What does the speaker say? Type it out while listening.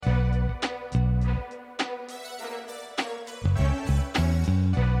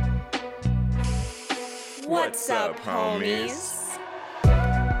What's up, homies?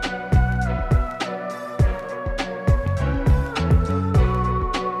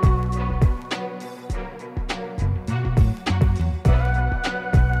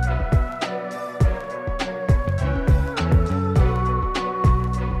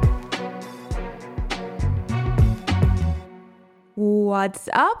 What's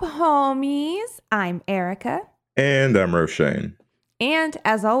up, homies? I'm Erika. And I'm Roshane. And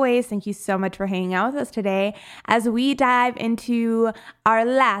as always, thank you so much for hanging out with us today as we dive into our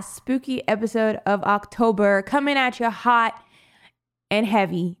last spooky episode of October, coming at you hot and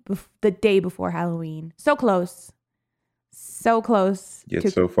heavy the day before Halloween. So close. So close.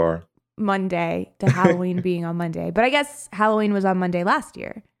 Yet so far. Monday to Halloween being on Monday. But I guess Halloween was on Monday last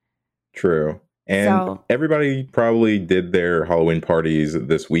year. True. And everybody probably did their Halloween parties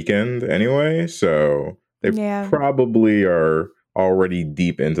this weekend anyway, so they probably are already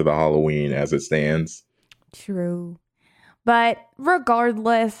deep into the Halloween as it stands. True. But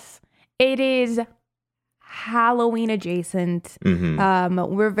regardless, it is Halloween adjacent.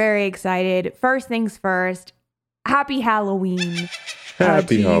 Mm-hmm. We're very excited. First things first, happy Halloween.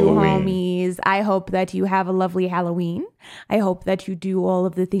 Happy Halloween. You homies. I hope that you have a lovely Halloween. I hope that you do all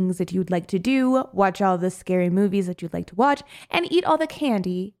of the things that you'd like to do, watch all the scary movies that you'd like to watch, and eat all the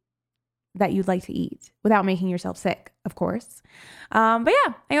candy that you'd like to eat without making yourself sick, of course. But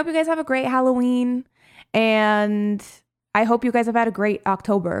yeah, I hope you guys have a great Halloween, and I hope you guys have had a great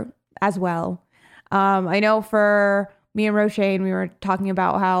October as well. I know for me and Roshane, we were talking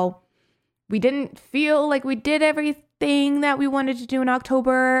about how we didn't feel like we did everything that we wanted to do in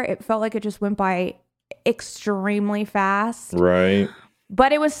October. It felt like it just went by extremely fast. Right.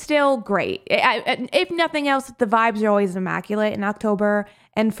 But it was still great. If nothing else, the vibes are always immaculate in October.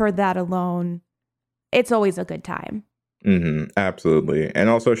 And for that alone, it's always a good time. Mm-hmm. Absolutely. And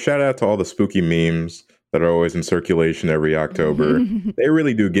also shout out to all the spooky memes that are always in circulation every October. They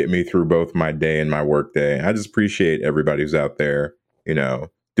really do get me through both my day and my work day. I just appreciate everybody who's out there, you know,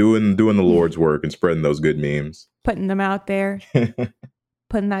 doing the Lord's work and spreading those good memes. Putting them out there.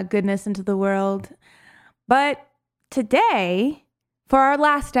 Putting that goodness into the world. But today, for our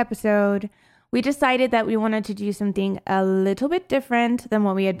last episode, we decided that we wanted to do something a little bit different than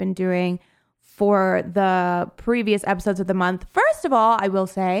what we had been doing for the previous episodes of the month. First of all, I will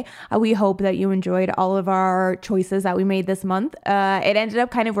say, we hope that you enjoyed all of our choices that we made this month. It ended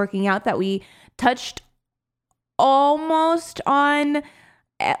up kind of working out that we touched almost on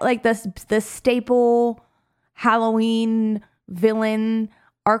like the staple Halloween villain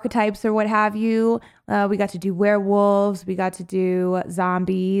archetypes or what have you. We got to do werewolves, we got to do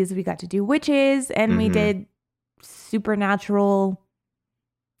zombies, we got to do witches, and we did supernatural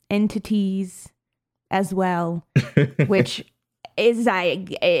entities as well, which is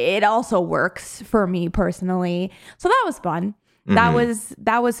it also works for me personally. So that was fun. That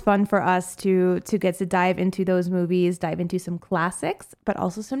was fun for us to get to dive into those movies, dive into some classics, but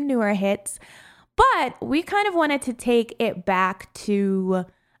also some newer hits. But we kind of wanted to take it back to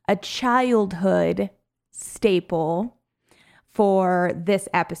a childhood staple for this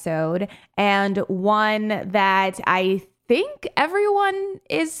episode, and one that I think everyone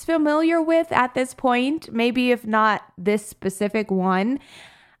is familiar with at this point. Maybe if not this specific one,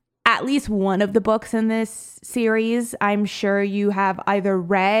 at least one of the books in this series, I'm sure you have either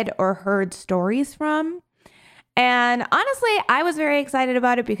read or heard stories from. And honestly, I was very excited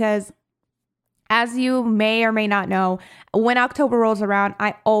about it because, as you may or may not know, when October rolls around,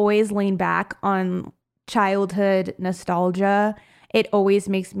 I always lean back on childhood nostalgia. It always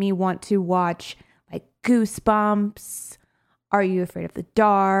makes me want to watch Goosebumps, Are You Afraid of the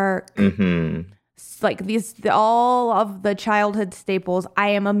Dark? Like all of the childhood staples, I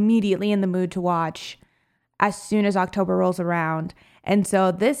am immediately in the mood to watch as soon as October rolls around. And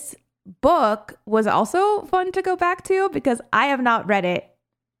so this book was also fun to go back to because I have not read it.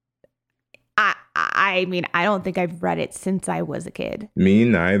 I mean, I don't think I've read it since I was a kid. Me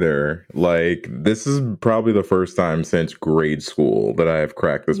neither. Like, this is probably the first time since grade school that I have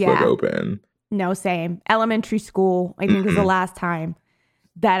cracked this book open. No, same. Elementary school, I think, was the last time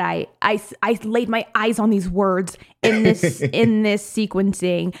that I laid my eyes on these words in this in this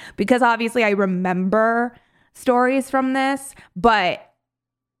sequencing, because obviously I remember stories from this, but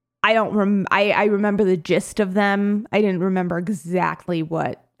I don't I remember the gist of them. I didn't remember exactly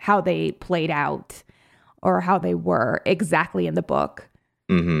how they played out or how they were exactly in the book.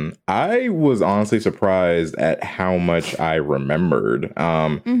 I was honestly surprised at how much I remembered.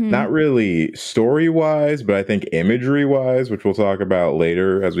 Not really story-wise, but I think imagery-wise, which we'll talk about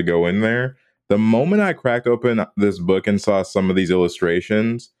later as we go in there. The moment I cracked open this book and saw some of these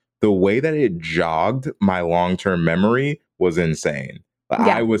illustrations, the way that it jogged my long-term memory was insane.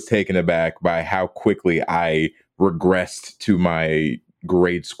 I was taken aback by how quickly I regressed to my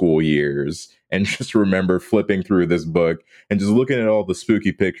grade school years and just remember flipping through this book and just looking at all the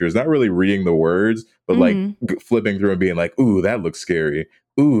spooky pictures, not really reading the words, but like flipping through and being like, ooh, that looks scary.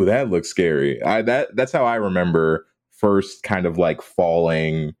 Ooh, that looks scary. That's how I remember first kind of like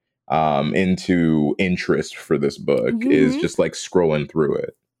falling into interest for this book, is just like scrolling through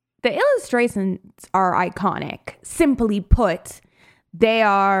it. The illustrations are iconic. Simply put, they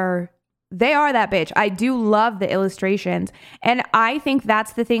are that bitch. I do love the illustrations. And I think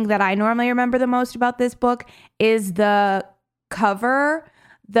that's the thing that I normally remember the most about this book is the cover,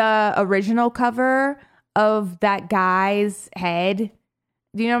 the original cover of that guy's head.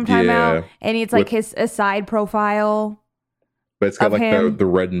 Do you know what I'm talking about? And it's like his side profile. But it's got like the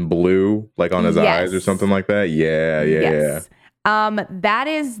red and blue like on his eyes or something like that. Yeah. That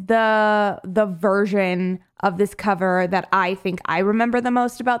is the version of this cover that I think I remember the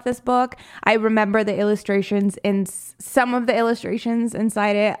most about this book. I remember the illustrations and some of the illustrations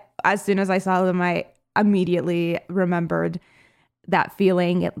inside it. As soon as I saw them, I immediately remembered that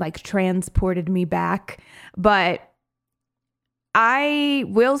feeling. It like transported me back. But I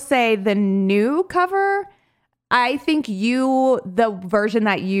will say the new cover, I think the version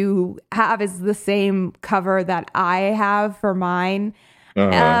that you have is the same cover that I have for mine.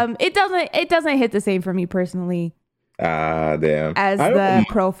 It doesn't hit the same for me personally. Damn. As the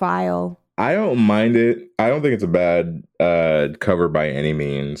profile. I don't mind it. I don't think it's a bad cover by any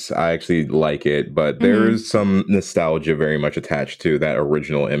means. I actually like it, but there is some nostalgia very much attached to that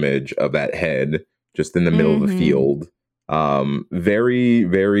original image of that head just in the middle of the field. Very,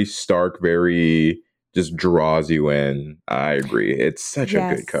 very stark, very just draws you in. I agree. It's such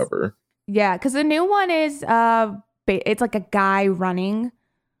a good cover. Yeah, because the new one is it's like a guy running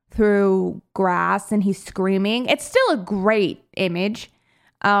through grass and he's screaming. It's still a great image.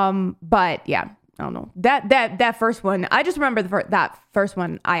 But yeah, I don't know. That first one, I just remember that first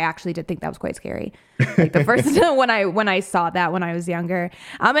one, I actually did think that was quite scary. Like the first when I saw that when I was younger.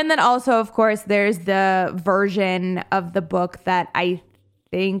 And then also, of course, there's the version of the book that I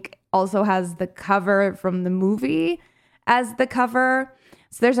think also has the cover from the movie as the cover.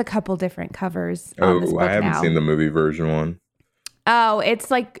 So there's a couple different covers on this book I haven't seen the movie version one. Oh, it's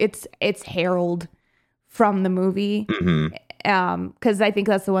like it's Harold from the movie. Because I think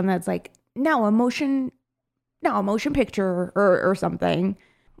that's the one that's like now a motion picture or something,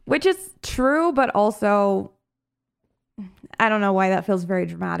 which is true, but also I don't know why that feels very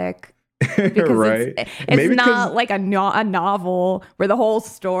dramatic. Because right. it's not like a novel where the whole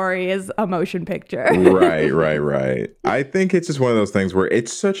story is a motion picture. Right. I think it's just one of those things where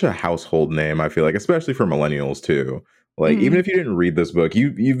it's such a household name, I feel like, especially for millennials too. Like even if you didn't read this book,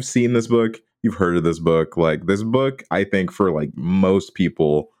 you've seen this book, you've heard of this book. Like this book, I think for like most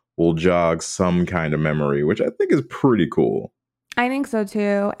people will jog some kind of memory, which I think is pretty cool. I think so too.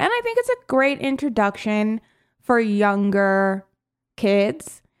 And I think it's a great introduction for younger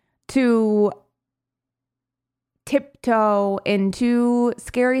kids to tiptoe into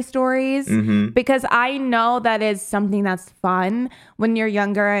scary stories, because I know that is something that's fun when you're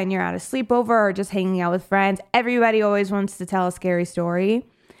younger and you're at a sleepover or just hanging out with friends. Everybody always wants to tell a scary story.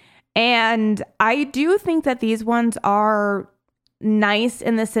 And I do think that these ones are nice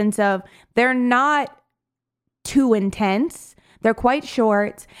in the sense of they're not too intense. They're quite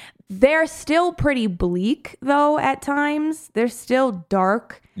short. They're still pretty bleak, though, at times. They're still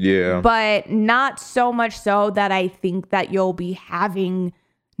dark. Yeah. But not so much so that I think that you'll be having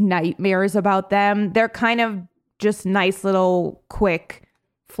nightmares about them. They're kind of just nice little quick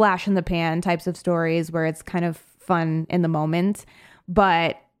flash in the pan types of stories where it's kind of fun in the moment.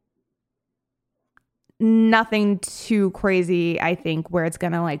 But nothing too crazy, I think, where it's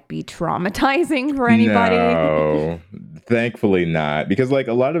gonna like be traumatizing for anybody. No, thankfully not, because like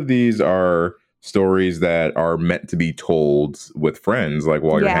a lot of these are stories that are meant to be told with friends, like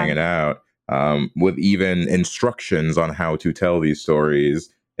while you're hanging out, with even instructions on how to tell these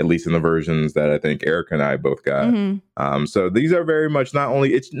stories, at least in the versions that I think Erika and I both got. So these are very much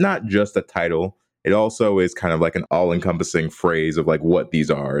it's not just a title. It also is kind of like an all-encompassing phrase of like what these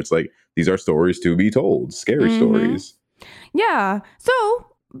are. It's like, these are stories to be told, scary stories. Yeah.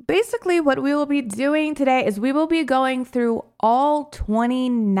 So basically what we will be doing today is we will be going through all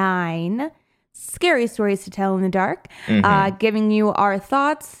 29 scary stories to tell in the dark, giving you our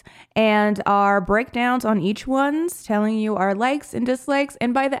thoughts and our breakdowns on each ones, telling you our likes and dislikes.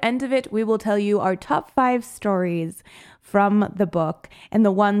 And by the end of it, we will tell you our top 5 stories from the book and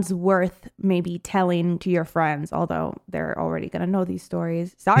the ones worth maybe telling to your friends, although they're already going to know these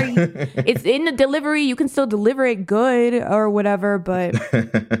stories. Sorry. It's in the delivery. You can still deliver it good or whatever, but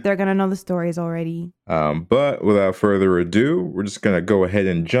they're going to know the stories already. But without further ado, we're just going to go ahead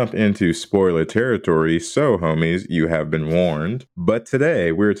and jump into spoiler territory. So, homies, you have been warned. But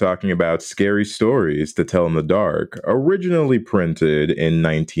today, we're talking about scary stories to tell in the dark, originally printed in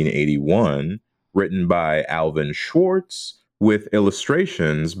 1981, written by Alvin Schwartz, with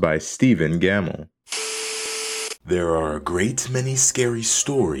illustrations by Stephen Gamble. There are a great many scary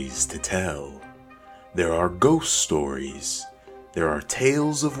stories to tell. There are ghost stories. There are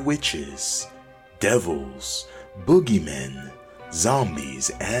tales of witches, devils, boogeymen, zombies,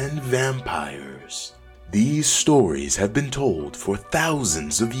 and vampires. These stories have been told for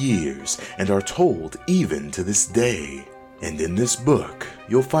thousands of years and are told even to this day. And in this book,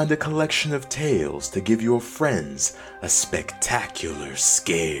 you'll find a collection of tales to give your friends a spectacular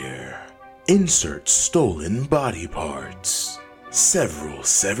scare. Insert stolen body parts, several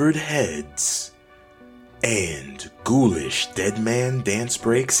severed heads, and ghoulish dead man dance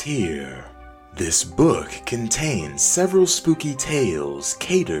breaks here. This book contains several spooky tales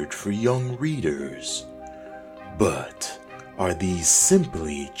catered for young readers. But are these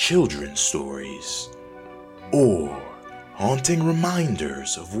simply children's stories? Or haunting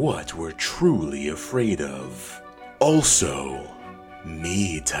reminders of what we're truly afraid of? Also,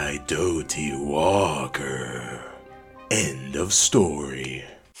 meet Idoti Walker. End of story.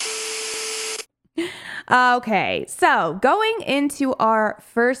 Okay, so going into our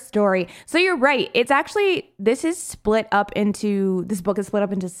first story. So you're right. It's actually, this book is split up into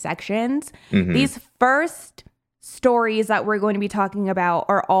sections. Mm-hmm. These first stories that we're going to be talking about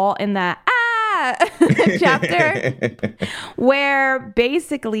are all in the chapter, where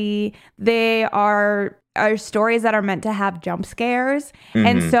basically they are stories that are meant to have jump scares. Mm-hmm.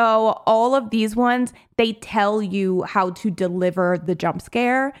 And so all of these ones, they tell you how to deliver the jump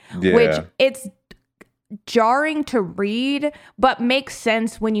scare, which it's jarring to read, but makes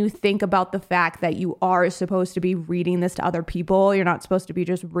sense when you think about the fact that you are supposed to be reading this to other people. You're not supposed to be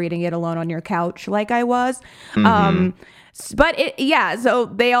just reading it alone on your couch like I was. Mm-hmm. So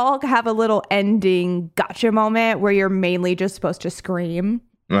they all have a little ending gotcha moment where you're mainly just supposed to scream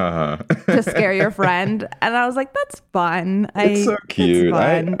to scare your friend. And I was like, that's fun. It's so cute.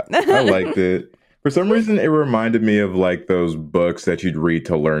 I liked it. For some reason, it reminded me of like those books that you'd read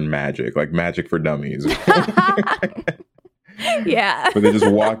to learn magic, like Magic for Dummies. Yeah. But they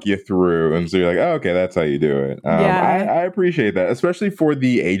just walk you through. And so you're like, oh, okay, that's how you do it. I appreciate that, especially for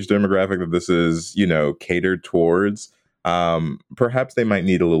the age demographic that this is, catered towards. Perhaps they might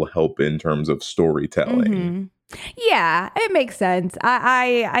need a little help in terms of storytelling. Mm-hmm. Yeah, it makes sense.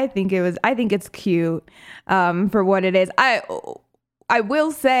 I think it's cute for what it is. I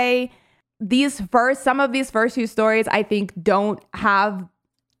will say some of these first few stories I think don't have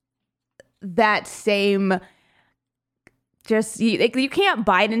that same you can't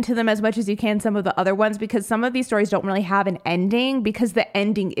bite into them as much as you can some of the other ones, because some of these stories don't really have an ending because the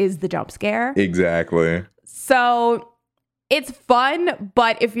ending is the jump scare. Exactly. So it's fun,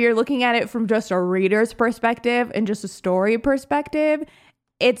 but if you're looking at it from just a reader's perspective and just a story perspective,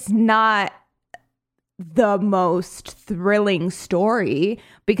 it's not the most thrilling story,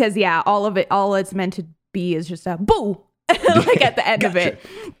 because all it's meant to be is just a boo like at the end of it.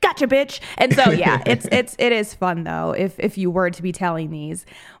 Gotcha, bitch. And so it is fun though if you were to be telling these.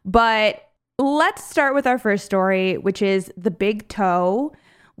 But let's start with our first story, which is The Big Toe,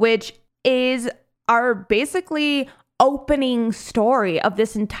 which is our basically opening story of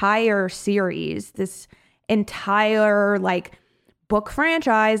this entire series, this entire book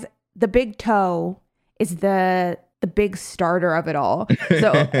franchise. The Big Toe is the big starter of it all.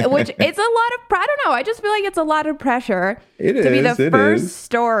 So, which it's a lot of, I don't know, I just feel like it's a lot of pressure to be the first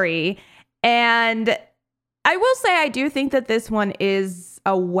story. And I will say, I do think that this one is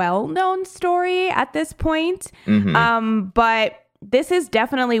a well-known story at this point. Mm-hmm. But this is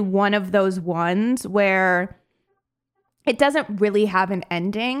definitely one of those ones where it doesn't really have an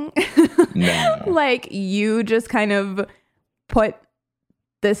ending. No. You just kind of put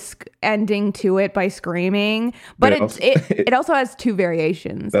this ending to it by screaming, but it also has two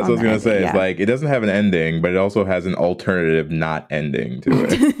variations. That's what I was gonna say. Yeah. It's it doesn't have an ending, but it also has an alternative not ending to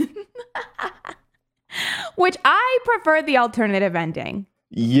it. Which I prefer the alternative ending.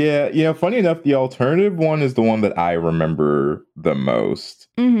 Yeah, funny enough, the alternative one is the one that I remember the most.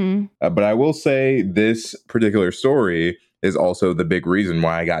 Mm-hmm. But I will say this particular story is also the big reason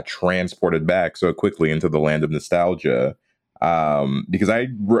why I got transported back so quickly into the land of nostalgia. Because I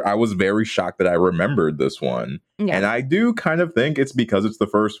was very shocked that I remembered this one. Yeah. And I do kind of think it's because it's the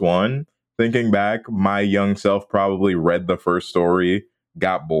first one. Thinking back, my young self probably read the first story,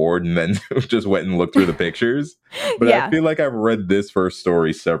 got bored, and then just went and looked through the pictures. But Yeah. I feel like I've read this first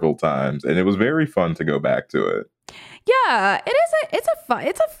story several times, and it was very fun to go back to it. Yeah,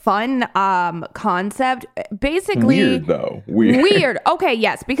 it's a fun concept. Basically, Weird though. Weird. Okay,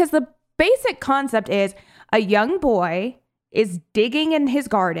 yes, because the basic concept is a young boy is digging in his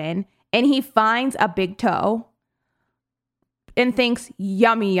garden and he finds a big toe and thinks,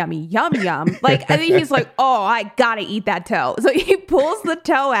 yummy, yummy, yum, yum. Like, I think he's like, oh, I gotta eat that toe. So he pulls the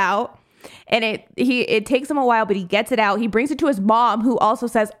toe out, and it takes him a while, but he gets it out. He brings it to his mom, who also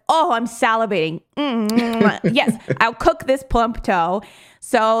says, oh, I'm salivating. Yes, I'll cook this plump toe.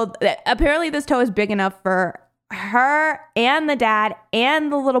 So apparently this toe is big enough for her and the dad and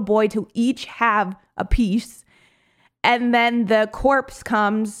the little boy to each have a piece. And then the corpse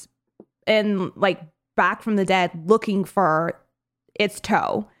comes and like back from the dead looking for its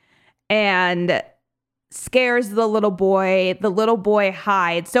toe and scares the little boy. The little boy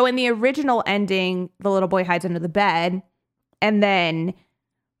hides. So in the original ending, the little boy hides under the bed, and then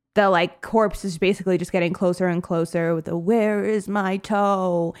the like corpse is basically just getting closer and closer with the where is my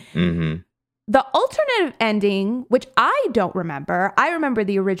toe? Mm-hmm. The alternative ending, which I don't remember, I remember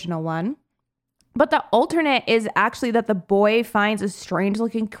the original one. But the alternate is actually that the boy finds a strange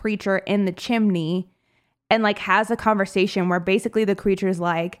looking creature in the chimney and like has a conversation where basically the creature's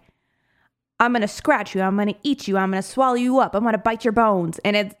like, I'm going to scratch you. I'm going to eat you. I'm going to swallow you up. I'm going to bite your bones.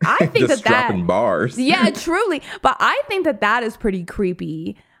 And it's, I think just dropping bars. Yeah, truly. But I think that is pretty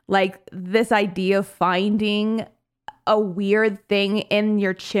creepy. Like this idea of finding a weird thing in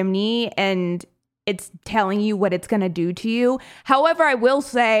your chimney and it's telling you what it's going to do to you. However, I will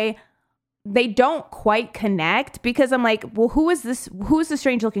say, they don't quite connect because I'm like, well, who is this? Who's the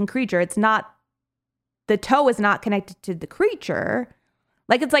strange looking creature? It's not, the toe is not connected to the creature.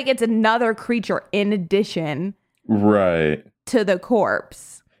 Like it's another creature in addition. Right. To the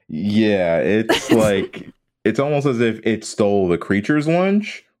corpse. Yeah. It's like, it's almost as if it stole the creature's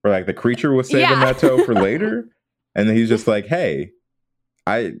lunch, or like the creature was saving that toe for later. And then he's just like, hey,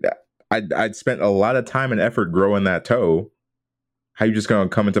 I'd spent a lot of time and effort growing that toe. How you just gonna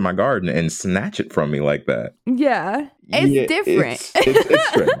come into my garden and snatch it from me like that? Yeah, it's different. It's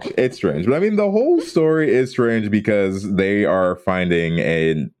strange. It's strange. But I mean, the whole story is strange because they are finding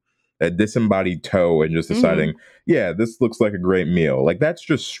a disembodied toe and just deciding, yeah, this looks like a great meal. Like, that's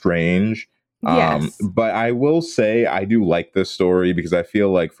just strange. Yes. But I will say I do like this story because I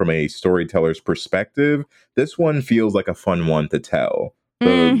feel like from a storyteller's perspective, this one feels like a fun one to tell.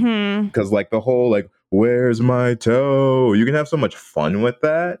 Because like the whole like, where's my toe? You can have so much fun with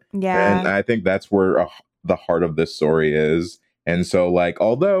that. Yeah. And I think that's where the heart of this story is. And so like,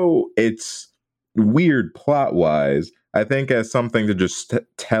 although it's weird plot wise, I think as something to just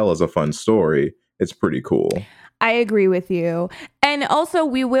tell as a fun story, it's pretty cool. I agree with you. And also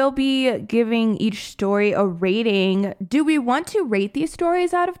we will be giving each story a rating. Do we want to rate these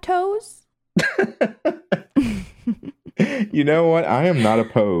stories out of toes? You know what? I am not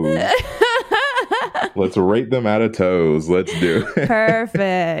opposed. Let's rate them out of toes. Let's do it.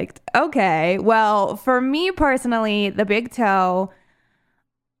 Perfect. Okay. Well, for me personally, the big toe,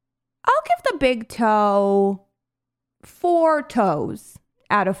 I'll give the big toe 4 toes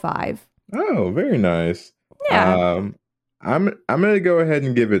out of 5. Oh, very nice. Yeah. I'm gonna go ahead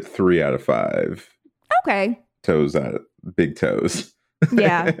and give it 3 out of 5. Okay. Toes out of big toes.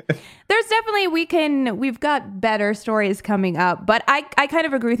 Yeah. There's definitely, we've got better stories coming up, but I kind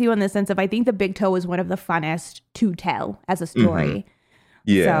of agree with you in the sense of I think the big toe is one of the funnest to tell as a story.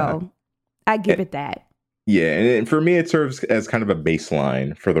 Yeah. So I give it that. Yeah. And for me, it serves as kind of a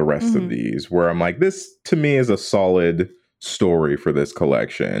baseline for the rest of these, where I'm like, this to me is a solid story for this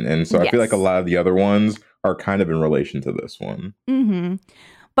collection. And so I feel like a lot of the other ones are kind of in relation to this one.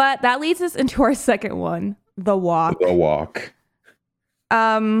 But that leads us into our second one, The Walk. The Walk.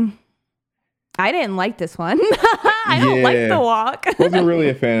 I didn't like this one. I don't like The Walk. Wasn't really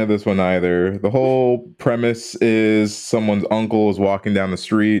a fan of this one either. The whole premise is someone's uncle is walking down the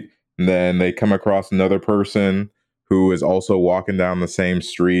street, and then they come across another person who is also walking down the same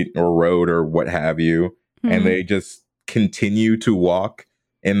street or road or what have you, and they just continue to walk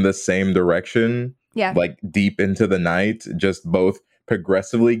in the same direction, like deep into the night, just both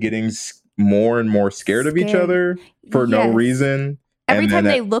progressively getting more and more scared of each other for no reason. Every time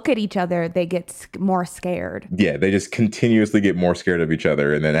they look at each other, they get more scared. Yeah, they just continuously get more scared of each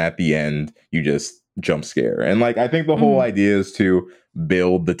other. And then at the end, you just jump scare. And like, I think the whole idea is to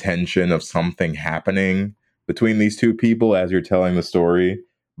build the tension of something happening between these two people as you're telling the story.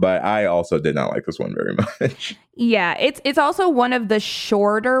 But I also did not like this one very much. Yeah, it's also one of the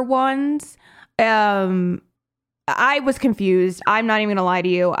shorter ones. I was confused. I'm not even gonna lie to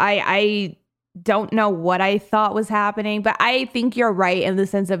you. I don't know what I thought was happening, but I think you're right in the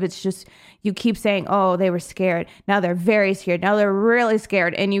sense of it's just you keep saying, oh, they were scared. Now they're very scared. Now they're really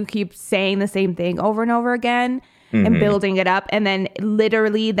scared. And you keep saying the same thing over and over again and building it up. And then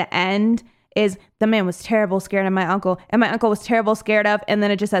literally the end is the man was terrible scared of my uncle and my uncle was terrible scared of, and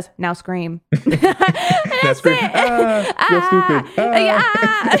then it just says, now scream. That's scream. it. You're stupid.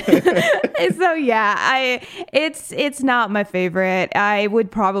 So yeah, it's not my favorite. I would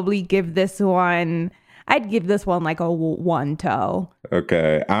probably give this one, I'd give this one like a 1 toe.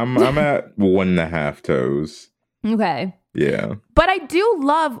 Okay. I'm at 1.5 toes. Okay. Yeah. But I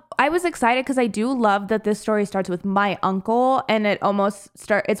was excited because I do love that this story starts with my uncle, and it almost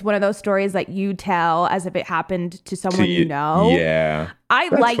it's one of those stories that you tell as if it happened to someone you know. Yeah. I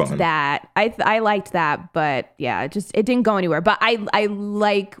liked that. I liked that, but yeah, it didn't go anywhere. But I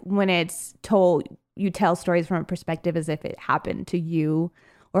like when it's told, you tell stories from a perspective as if it happened to you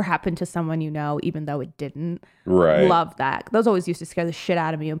or happened to someone you know, even though it didn't. Right. Love that. Those always used to scare the shit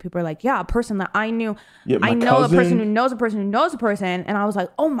out of me when people are like, yeah, a person that I knew. Yeah, I know a person who knows a person who knows a person. And I was like,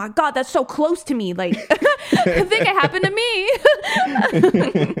 oh my God, that's so close to me. Like, I think it happened to me.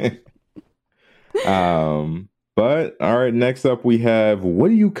 But all right, next up we have What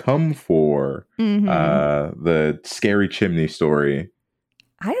Do You Come For? The scary chimney story.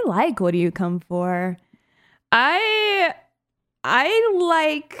 I like What Do You Come For? I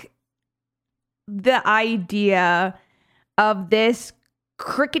like the idea of this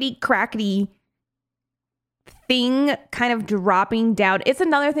crickety crackety thing kind of dropping down. It's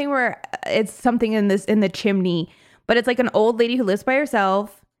another thing where it's something in the chimney, but it's like an old lady who lives by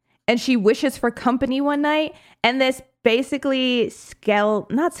herself and she wishes for company one night, and this basically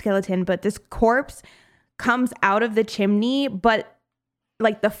not skeleton, but this corpse comes out of the chimney, but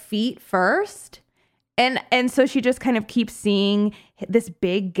like the feet first. And so she just kind of keeps seeing this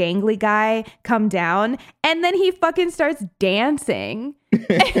big gangly guy come down, and then he fucking starts dancing.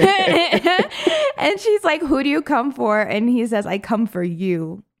 And she's like, who do you come for? And he says, I come for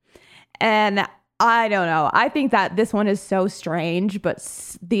you. And I don't know. I think that this one is so strange, but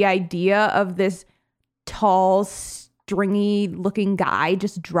the idea of this tall, stringy looking guy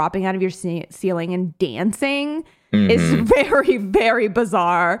just dropping out of your ceiling and dancing is very, very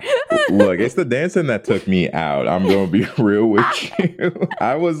bizarre. Look, it's the dancing that took me out. I'm going to be real with you.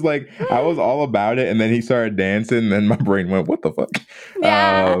 I was all about it. And then he started dancing. And then my brain went, what the fuck?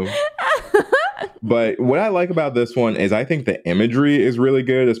 Yeah. But what I like about this one is I think the imagery is really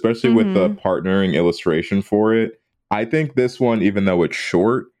good, especially with the partnering illustration for it. I think this one, even though it's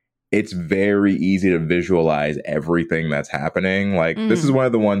short, it's very easy to visualize everything that's happening. Like, this is one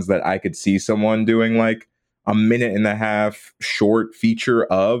of the ones that I could see someone doing like a 1.5-minute short feature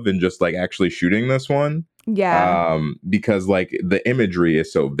of, and just like actually shooting this one. Yeah. Because like the imagery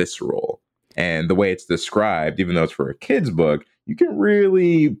is so visceral, and the way it's described, even though it's for a kid's book, you can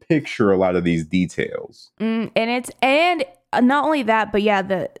really picture a lot of these details. And not only that, but yeah,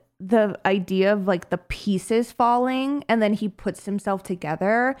 the idea of like the pieces falling and then he puts himself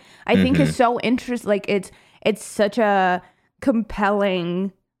together, I think is so interesting. Like it's such a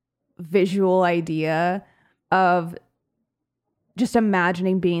compelling visual idea of just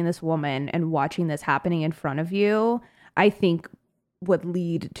imagining being this woman and watching this happening in front of you. I think would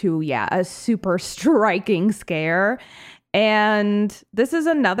lead to a super striking scare. And this is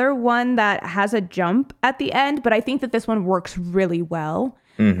another one that has a jump at the end, but I think that this one works really well.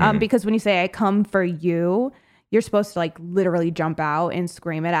 Because when you say I come for you, you're supposed to like literally jump out and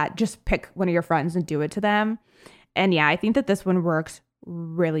scream it at, just pick one of your friends and do it to them. And yeah, I think that this one works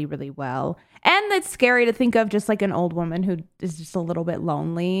really, really well. And it's scary to think of just like an old woman who is just a little bit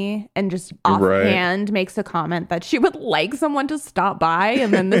lonely and just offhand makes a comment that she would like someone to stop by.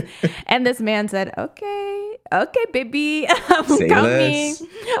 And then this man said, okay, baby, I'm coming.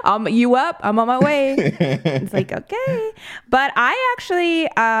 You up? I'm on my way. It's like, okay. But I actually,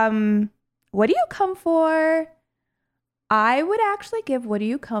 what do you come for? I would actually give What Do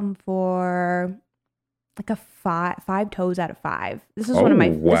You Come For like a 5 toes out of 5. This is one of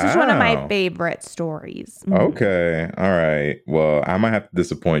my favorite stories. Okay. All right. Well, I might have to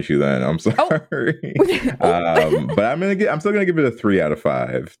disappoint you then. I'm sorry. But I'm still gonna give it a 3 out of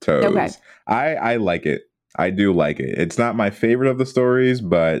 5 toes. Okay. I like it. I do like it. It's not my favorite of the stories,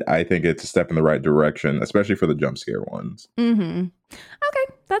 but I think it's a step in the right direction, especially for the jump scare ones. Okay,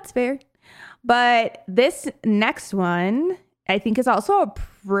 that's fair. But this next one, I think, is also a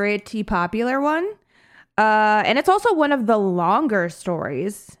pretty popular one. And it's also one of the longer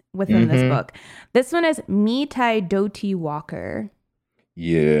stories within this book. This one is Mitai Doti Walker.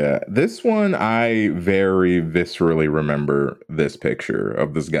 Yeah, this one I very viscerally remember this picture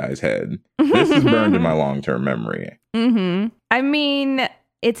of this guy's head. This is burned in my long-term memory. I mean,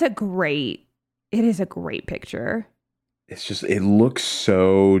 it is a great picture. It's just, it looks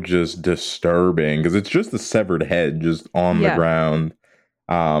so just disturbing because it's just the severed head just on the ground.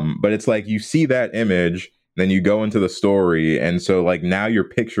 But it's like you see that image, then you go into the story, and so like now you're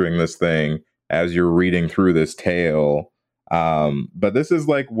picturing this thing as you're reading through this tale. But this is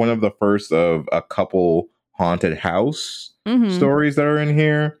like one of the first of a couple haunted house stories that are in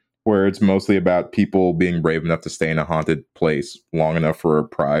here, where it's mostly about people being brave enough to stay in a haunted place long enough for a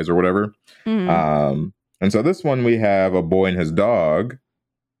prize or whatever. And so this one, we have a boy and his dog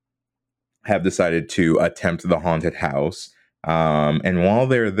have decided to attempt the haunted house. And while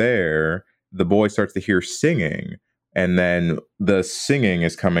they're there, the boy starts to hear singing. And then the singing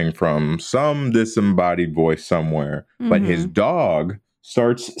is coming from some disembodied voice somewhere. But his dog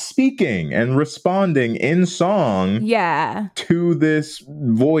starts speaking and responding in song to this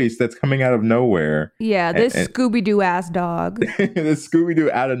voice that's coming out of nowhere. Yeah, this Scooby-Doo ass dog. The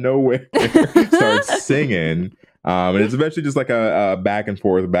Scooby-Doo out of nowhere starts singing. And it's eventually just like a back and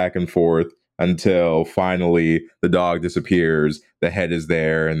forth until finally the dog disappears, the head is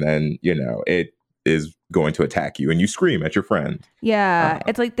there, and then, you know, it is going to attack you and you scream at your friend. Yeah,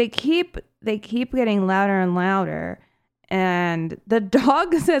 it's like they keep getting louder and louder. And the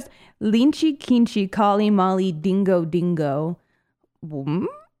dog says, Linchy Kinchy Kali Mali Dingo Dingo. Translation?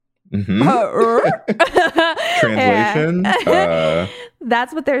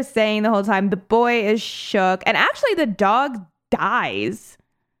 That's what they're saying the whole time. The boy is shook. And actually the dog dies.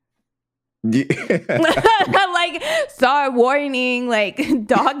 Like, sorry, warning, like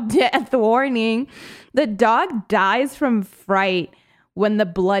dog death warning. The dog dies from fright when the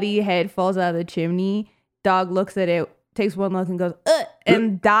bloody head falls out of the chimney. Dog looks at it, takes one look and goes, ugh,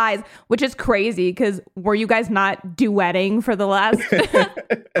 and dies, which is crazy because were you guys not duetting for the last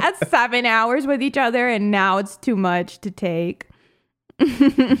 7 hours with each other and now it's too much to take?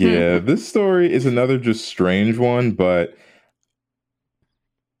 Yeah, this story is another just strange one, but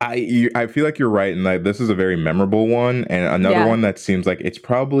I feel like you're right, and like this is a very memorable one, and another one that seems like it's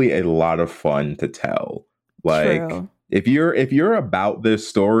probably a lot of fun to tell. Like, true. If you're about this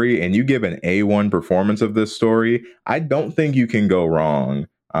story and you give an A1 performance of this story, I don't think you can go wrong.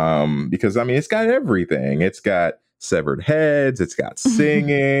 Because I mean, it's got everything. It's got severed heads, it's got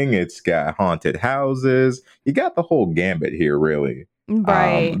singing, it's got haunted houses. You got the whole gambit here, really.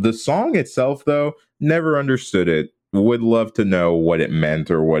 Right. The song itself, though, never understood it. Would love to know what it meant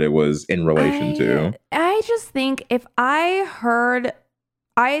or what it was in relation to. I just think if I heard,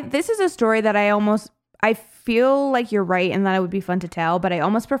 this is a story that I feel like you're right and that it would be fun to tell, but I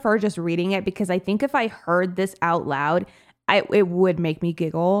almost prefer just reading it because I think if I heard this out loud, it would make me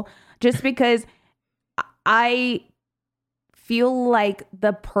giggle just because I feel like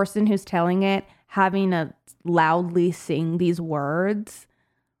the person who's telling it having to loudly sing these words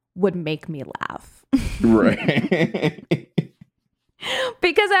would make me laugh. Right.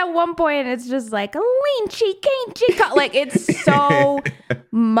 Because at one point it's just like Linchy Kinchy, like it's so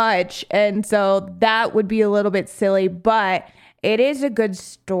much, and so that would be a little bit silly, but it is a good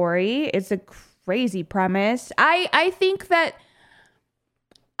story. It's a crazy premise. I think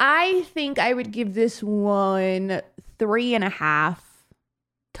I would give this one 3.5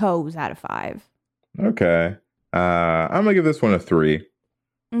 toes out of 5. Okay. I'm gonna give this one a 3.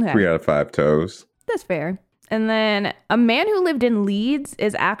 Okay. 3 out of 5 toes. That's fair. And then A Man Who Lived in Leeds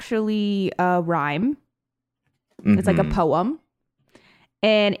is actually a rhyme. It's like a poem.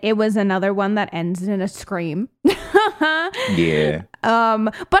 And it was another one that ends in a scream. Yeah.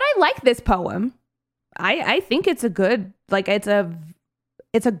 But I like this poem. I think it's a good, like it's a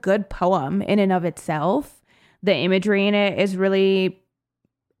good poem in and of itself. The imagery in it is really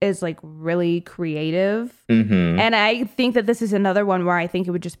creative. And I think that this is another one where I think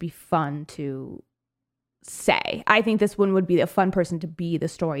it would just be fun to say. I think this one would be a fun person to be the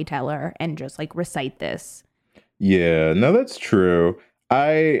storyteller and just like recite this. Yeah, no, that's true.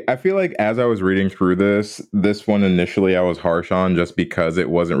 I feel like as I was reading through this one initially I was harsh on just because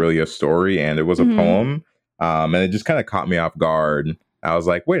it wasn't really a story and it was a poem. And it just kind of caught me off guard. I was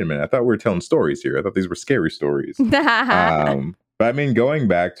like, wait a minute, I thought we were telling stories here. I thought these were scary stories. But I mean, going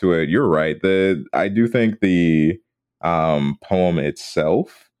back to it, you're right. I do think the poem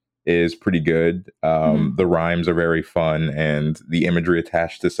itself is pretty good. The rhymes are very fun, and the imagery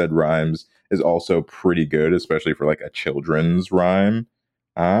attached to said rhymes is also pretty good, especially for like a children's rhyme.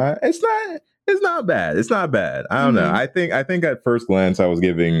 It's It's not bad. It's not bad. I don't know. I think at first glance I was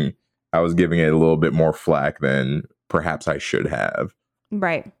giving it a little bit more flack than perhaps I should have.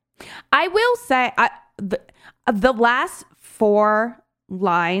 Right. I will say the last 4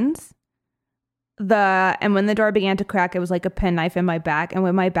 lines, and when the door began to crack, it was like a penknife in my back, and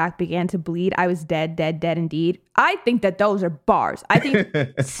when my back began to bleed, I was dead, dead, dead indeed. I think that those are bars. I think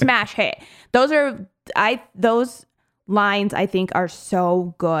smash hit. Those lines I think are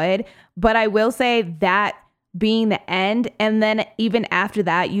so good, but I will say that being the end, and then even after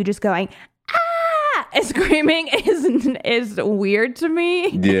that, you just going and screaming is weird to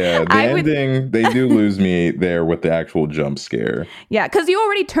me. Yeah, the ending, they do lose me there with the actual jump scare. Yeah, because you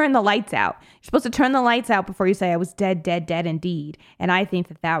already turned the lights out. You're supposed to turn the lights out before you say I was dead, dead, dead indeed. And I think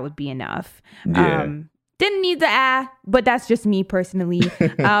that would be enough. Yeah. Didn't need the but that's just me personally.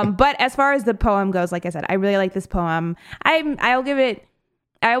 But as far as the poem goes, like I said, I really like this poem.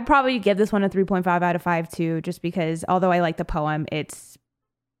 I'll probably give this one a 3.5 out of 5 too, just because although I like the poem, it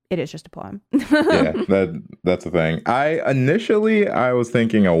is just a poem. Yeah, that's the thing. I was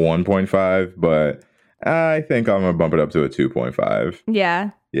thinking a 1.5, but I think I'm gonna bump it up to a 2.5. Yeah.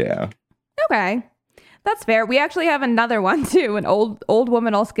 Yeah. Okay. That's fair. We actually have another one too. An old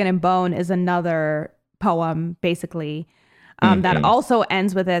woman, all skin and bone is another poem, basically, that also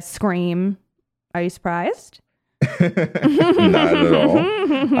ends with a scream. Are you surprised? Not at all.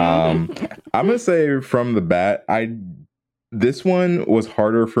 I'm gonna say from the bat, this one was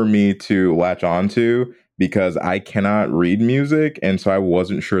harder for me to latch onto because I cannot read music, and so I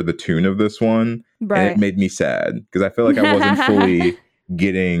wasn't sure the tune of this one, right. And it made me sad because I feel like I wasn't fully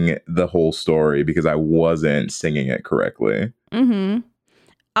getting the whole story because I wasn't singing it correctly.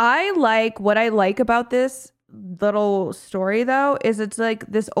 What I like about this little story though is it's like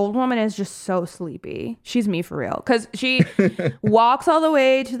this old woman is just so sleepy. She's me for real, because she walks all the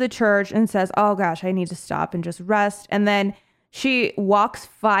way to the church and says, oh gosh, I need to stop and just rest, and then she walks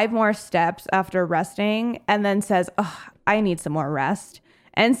 5 more steps after resting and then says, oh, I need some more rest,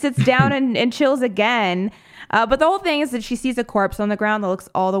 and sits down and chills again. But the whole thing is that she sees a corpse on the ground that looks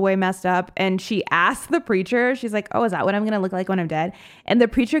all the way messed up, and she asks the preacher, she's like, oh, is that what I'm gonna look like when I'm dead? And the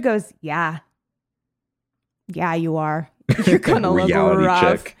preacher goes, yeah, you are. You're gonna look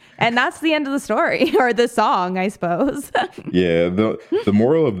rough. Check. And that's the end of the story, or the song, I suppose. Yeah, the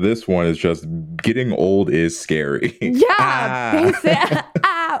moral of this one is just getting old is scary. Yeah,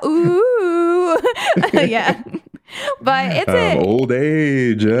 ooh, yeah. But it's old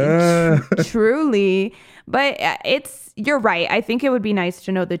age. Truly, but you're right. I think it would be nice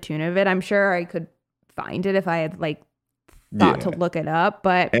to know the tune of it. I'm sure I could find it if I had thought to look it up,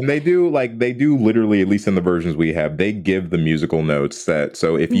 and they do literally, at least in the versions we have, they give the musical notes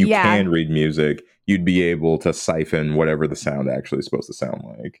so if you can read music, you'd be able to siphon whatever the sound actually is supposed to sound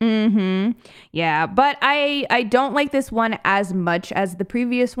like. Yeah, but I don't like this one as much as the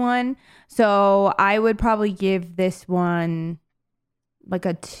previous one, so I would probably give this one like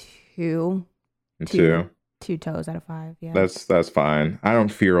a 2. 2 toes out of 5. Yeah, that's fine. I don't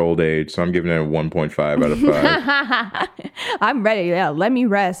fear old age, so I'm giving it a 1.5 out of 5. I'm ready. Yeah, let me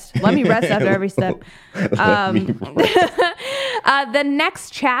rest after every step. The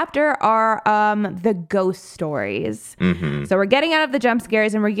next chapter are the ghost stories. So we're getting out of the jump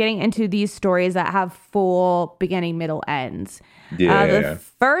scares and we're getting into these stories that have full beginning, middle, ends. The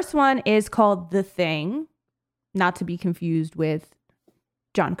first one is called The Thing, not to be confused with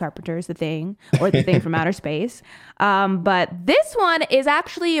John Carpenter's The Thing or The Thing from Outer Space. But this one is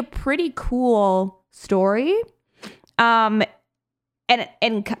actually a pretty cool story. And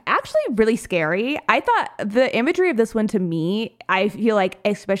actually really scary. I thought the imagery of this one, to me, I feel like,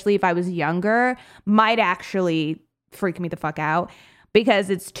 especially if I was younger, might actually freak me the fuck out, because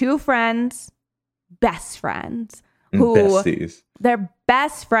it's 2 friends, best friends, who besties. They're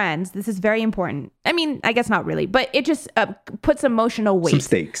best friends. This is very important. I mean, I guess not really, but it just puts emotional weight, some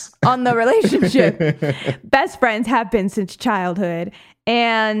stakes on the relationship. Best friends have been since childhood,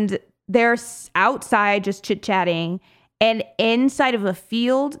 and they're outside just chit-chatting, and inside of a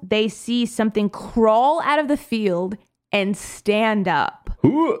field, they see something crawl out of the field and stand up.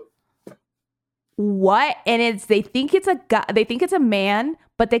 What? And they think it's a guy. They think it's a man,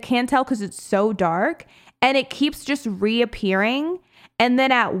 but they can't tell because it's so dark. And it keeps just reappearing. And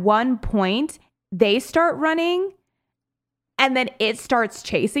then at one point, they start running, and then it starts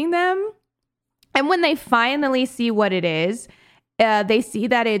chasing them. And when they finally see what it is, they see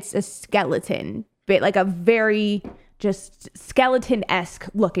that it's a skeleton, like a very just skeleton-esque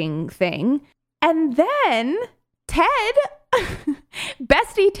looking thing. And then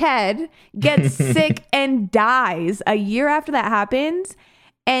bestie Ted gets sick and dies a year after that happens.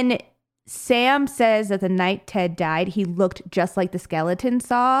 And Sam says that the night Ted died, he looked just like the skeleton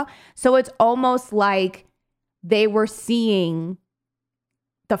saw. So it's almost like they were seeing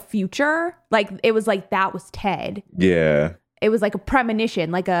the future. Like it was like that was Ted. Yeah. It was like a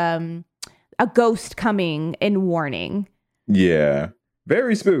premonition, like a ghost coming in warning. Yeah.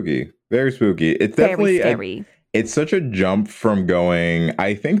 Very spooky. Very spooky. It's definitely very scary. It's such a jump from going.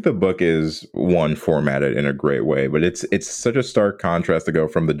 I think the book is formatted in a great way, but it's such a stark contrast to go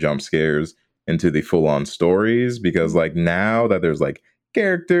from the jump scares into the full on stories, because like now that there's like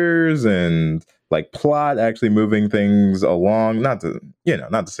characters and like plot actually moving things along, not to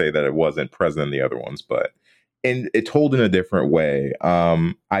say that it wasn't present in the other ones, but it told in a different way.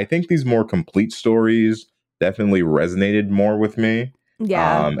 I think these more complete stories definitely resonated more with me.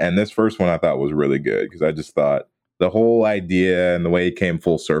 Yeah. And this first one I thought was really good because I just thought the whole idea and the way it came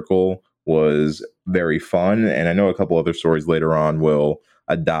full circle was very fun. And I know a couple other stories later on will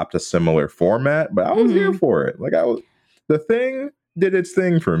adopt a similar format, but I was here for it. Like the Thing did its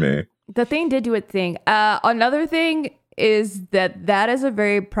thing for me. The Thing did do its thing. Another thing is that is a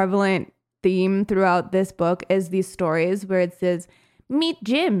very prevalent theme throughout this book, is these stories where it says, meet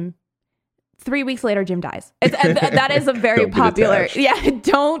Jim. 3 weeks later, Jim dies. That is a very popular. Yeah,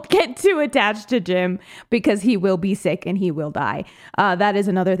 don't get too attached to Jim because he will be sick and he will die. That is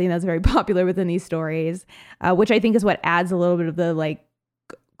another thing that's very popular within these stories, which I think is what adds a little bit of the like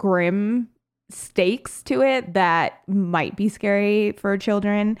grim stakes to it that might be scary for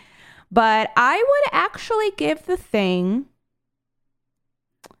children. But I would actually give The Thing.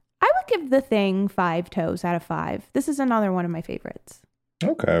 I would give The Thing 5 toes out of 5. This is another one of my favorites.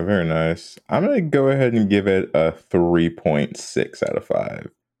 Okay, very nice. I'm going to go ahead and give it a 3.6 out of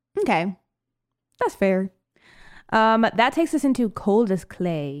 5. Okay. That's fair. That takes us into Cold as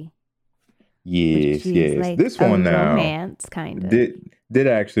Clay. Yes. Like this one now. Romance, kind of. Did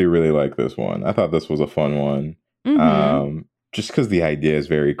actually really like this one. I thought this was a fun one. Just because the idea is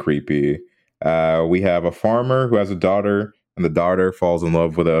very creepy. We have a farmer who has a daughter, and the daughter falls in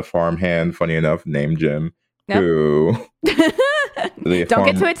love with a farmhand, funny enough, named Jim, who... Don't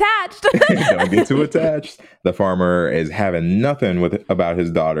get too attached. Don't get too attached. The farmer is having nothing about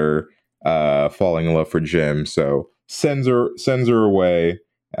his daughter falling in love for Jim, so sends her away.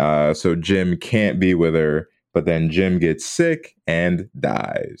 So Jim can't be with her. But then Jim gets sick and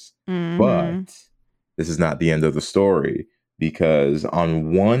dies. But this is not the end of the story, because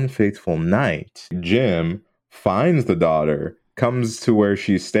on one fateful night, Jim finds the daughter, comes to where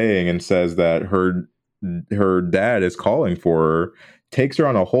she's staying, and says that her dad is calling for her, takes her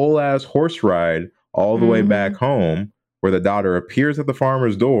on a whole ass horse ride all the way back home, where the daughter appears at the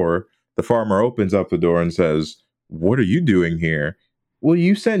farmer's door. The farmer opens up the door and says, "What are you doing here?" "Well,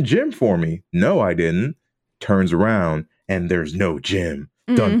 you sent Jim for me." "No, I didn't." Turns around and there's no Jim.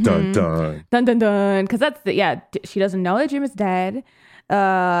 Dun, dun, dun. Dun, dun, dun. Because she doesn't know that Jim is dead.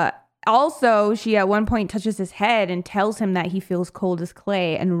 Also, she at one point touches his head and tells him that he feels cold as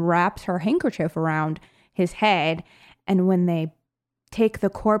clay and wraps her handkerchief around his head. And when they take the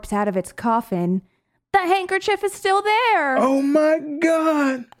corpse out of its coffin, the handkerchief is still there. Oh my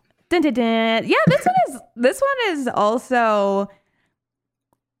God. Dun, dun, dun. Yeah, this one is also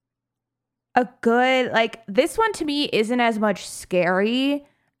a good, like, this one to me isn't as much scary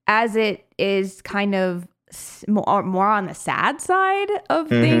as it is kind of more on the sad side of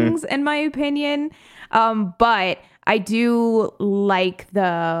things, in my opinion. But I do like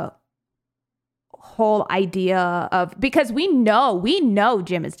the whole idea of, because we know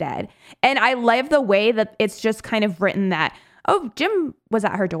Jim is dead. And I love the way that it's just kind of written that, oh, Jim was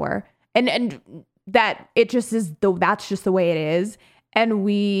at her door. And that it just is, that's just the way it is. And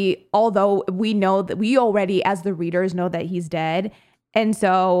although we know that we already, as the readers, know that he's dead. And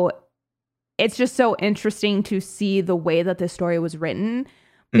so it's just so interesting to see the way that this story was written,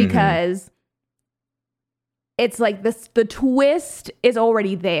 because it's like the twist is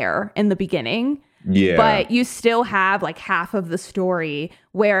already there in the beginning. Yeah. But you still have like half of the story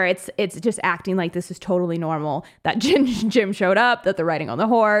where it's just acting like this is totally normal, that Jim showed up, that they're riding on the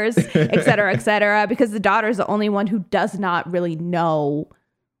horse, et cetera, because the daughter is the only one who does not really know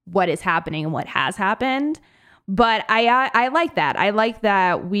what is happening and what has happened. But I like that. I like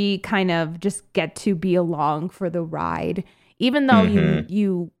that we kind of just get to be along for the ride, even though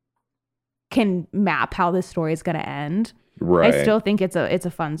you can map how this story is going to end. Right. I still think it's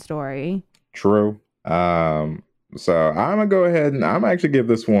a fun story. True. So I'm gonna go ahead and I'm actually give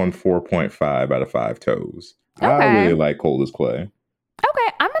this one 4.5 out of 5 toes. Okay. I really like Cold as Clay.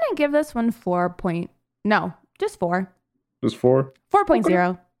 Okay, I'm gonna give this one just 4. Just 4?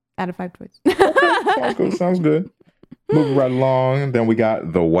 4.0 out of 5 toes. Okay. Sounds good. Moving right along, then we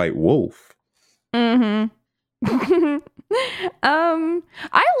got the White Wolf. Mm-hmm.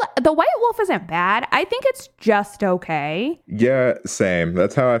 The White Wolf isn't bad. I think it's just okay. Yeah, same.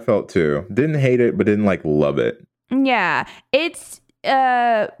 That's how I felt too. Didn't hate it, but didn't like love it. Yeah, it's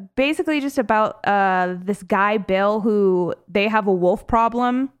basically just about this guy Bill, who they have a wolf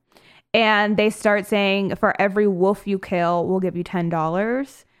problem, and they start saying for every wolf you kill, we'll give you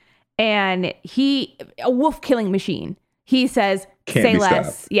 $10. And a wolf killing machine. He says, say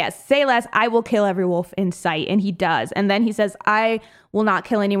less. Stopped. Yes, say less. I will kill every wolf in sight. And he does. And then he says, I will not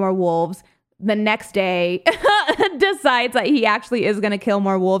kill any more wolves. The next day decides that he actually is going to kill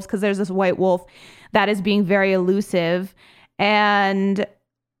more wolves because there's this white wolf that is being very elusive. And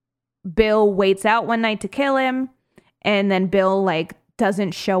Bill waits out one night to kill him. And then Bill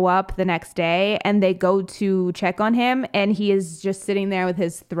doesn't show up the next day. And they go to check on him. And he is just sitting there with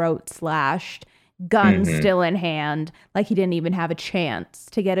his throat slashed. Gun still in hand, like he didn't even have a chance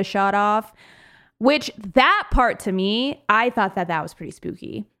to get a shot off. Which, that part to me, I thought that was pretty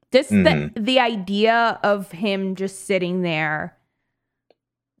spooky. Just the idea of him just sitting there,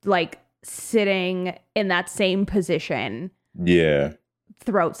 sitting in that same position,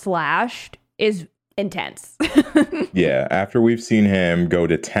 throat slashed, is intense. Yeah, after we've seen him go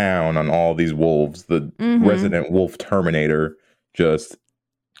to town on all these wolves, the resident wolf Terminator just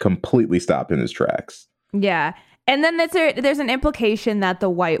completely stopped in his tracks. Yeah. And then there's an implication that the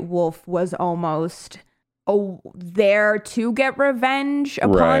White Wolf was almost there to get revenge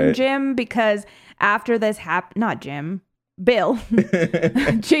upon Jim, because after this not Jim, Bill.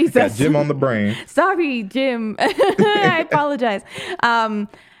 Jesus. Got Jim on the brain. Sorry, Jim. I apologize.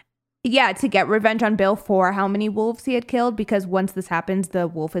 Yeah, to get revenge on Bill for how many wolves he had killed, because once this happens, the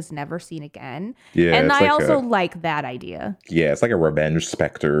wolf is never seen again. Yeah, and I also like that idea. Yeah, it's like a revenge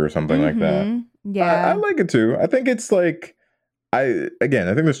specter or something like that. Yeah, I like it too. I think it's I think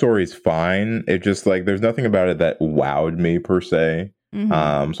the story's fine. It just there's nothing about it that wowed me per se.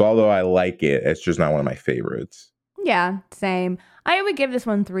 So although I like it, it's just not one of my favorites. Yeah, same. I would give this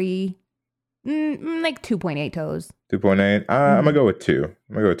one 3. 2.8 toes. 2.8. I'm gonna go with 2. I'm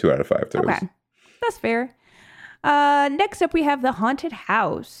gonna go with 2 out of 5 toes. Okay, that's fair. Next up, we have the Haunted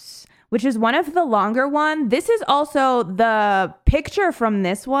House, which is one of the longer one. This is also the picture from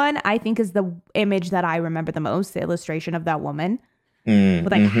this one. I think is the image that I remember the most. The illustration of that woman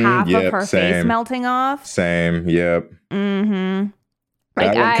with half of her face melting off. Same. Yep.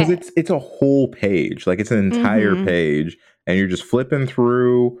 Because it's a whole page. It's an entire page. And you're just flipping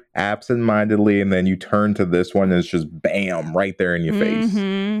through absentmindedly, and then you turn to this one, and it's just bam, right there in your face.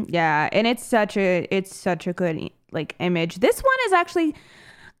 Yeah, and it's such a good image. This one is actually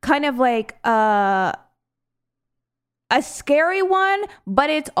kind of a scary one,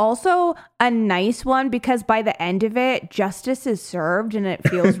 but it's also a nice one because by the end of it, justice is served, and it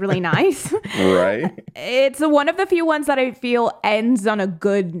feels really nice. Right. It's one of the few ones that I feel ends on a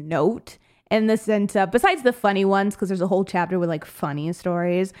good note. In the sense of, besides the funny ones, because there's a whole chapter with funny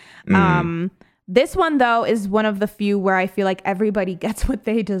stories. This one, though, is one of the few where I feel like everybody gets what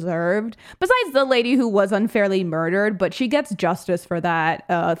they deserved. Besides the lady who was unfairly murdered, but she gets justice for that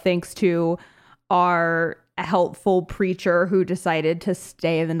thanks to our helpful preacher who decided to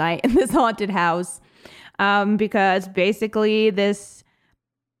stay the night in this haunted house. Because basically this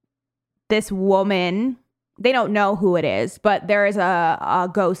woman... They don't know who it is, but there is a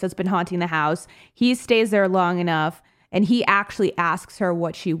ghost that's been haunting the house. He stays there long enough, and he actually asks her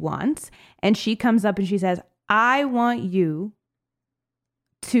what she wants. And she comes up and she says, I want you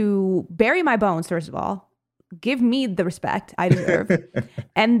to bury my bones, first of all. Give me the respect I deserve.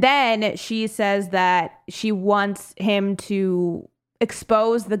 And then she says that she wants him to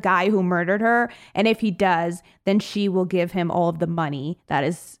expose the guy who murdered her. And if he does, then she will give him all of the money that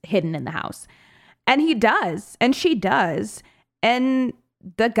is hidden in the house. And he does, and she does, and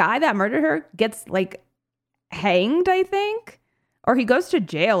the guy that murdered her gets hanged, I think, or he goes to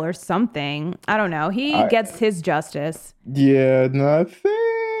jail or something. I don't know. He gets his justice. Yeah, no, I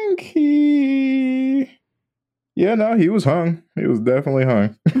think he was hung. He was definitely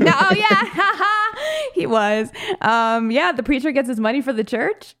hung. No, oh yeah, he was. Yeah, the preacher gets his money for the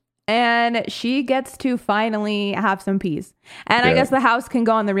church. And she gets to finally have some peace. And I guess the house can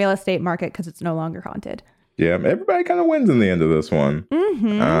go on the real estate market because it's no longer haunted. Yeah, everybody kind of wins in the end of this one.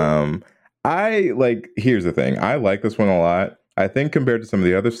 Here's the thing. I like this one a lot. I think compared to some of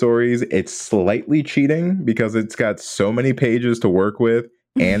the other stories, it's slightly cheating because it's got so many pages to work with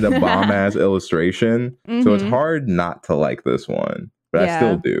and a bomb-ass illustration. So it's hard not to like this one. But I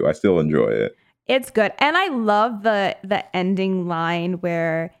still do. I still enjoy it. It's good. And I love the ending line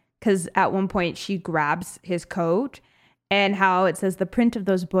where... Because at one point she grabs his coat and how it says the print of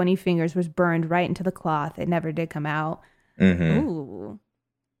those bony fingers was burned right into the cloth. It never did come out. Ooh.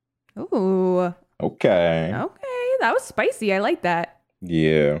 Okay. That was spicy. I like that.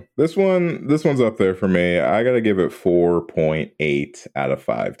 Yeah. This one's up there for me. I gotta give it 4.8 out of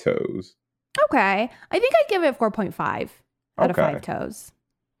 5 toes. Okay. I think I'd give it 4.5 out of 5 toes.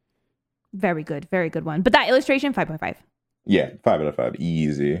 Very good. Very good one. But that illustration, 5.5. Yeah, 5 out of 5.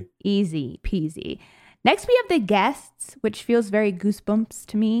 Easy. Easy peasy. Next, we have the guests, which feels very Goosebumps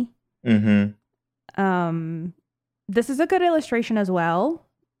to me. This is a good illustration as well.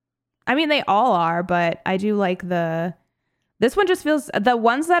 I mean, they all are, but I do like this one just feels, the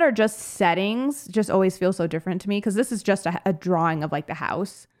ones that are just settings just always feel so different to me, because this is just a drawing of like the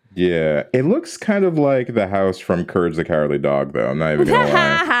house. Yeah, it looks kind of like the house from Courage the Cowardly Dog, though. I'm not even gonna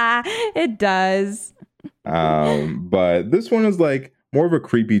lie. It does. But this one is like more of a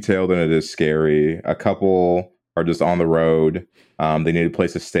creepy tale than it is scary. A couple are just on the road. They need a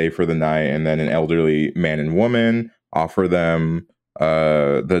place to stay for the night, and then an elderly man and woman offer them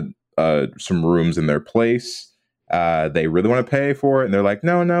some rooms in their place. They really want to pay for it, and they're like,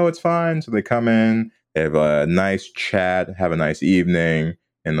 no, it's fine. So they come in, they have a nice chat, have a nice evening.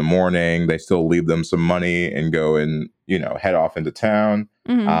 In the morning, they still leave them some money and go and, head off into town.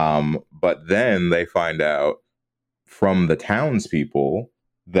 But then they find out from the townspeople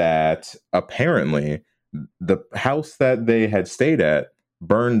that apparently the house that they had stayed at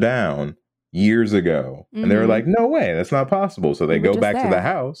burned down years ago. And they were like, no way, that's not possible. So they go back to the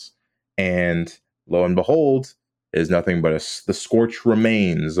house, and lo and behold, is nothing but the scorched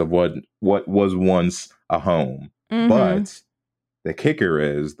remains of what was once a home. But the kicker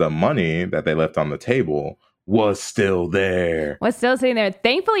is the money that they left on the table was still there. Was still sitting there,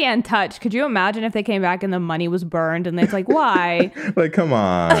 thankfully untouched. Could you imagine if they came back and the money was burned and it's like, why? Like, come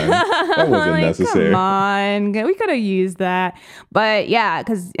on. That wasn't necessary. Come on. We could have used that. But yeah,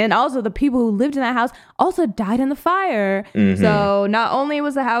 and also the people who lived in that house also died in the fire. So not only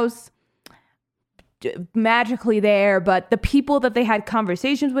was the house magically there, but the people that they had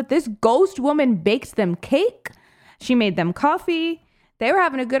conversations with, this ghost woman baked them cake. She made them coffee. They were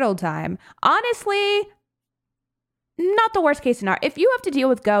having a good old time. Honestly, not the worst case scenario. If you have to deal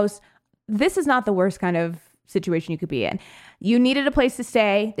with ghosts, this is not the worst kind of situation you could be in. You needed a place to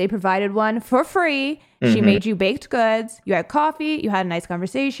stay. They provided one for free. She made you baked goods. You had coffee. You had a nice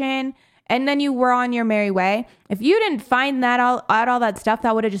conversation. And then you were on your merry way. If you didn't find that all that stuff,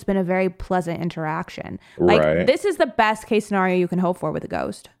 that would have just been a very pleasant interaction. Like, this is the best case scenario you can hope for with a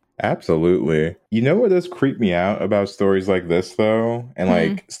ghost. Absolutely. You know what does creep me out about stories like this, though? And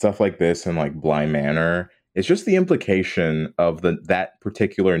like stuff like this and like Blind Manor? It's just the implication of that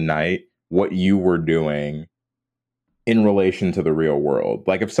particular night, what you were doing in relation to the real world.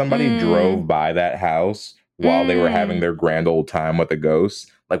 Like if somebody drove by that house while they were having their grand old time with the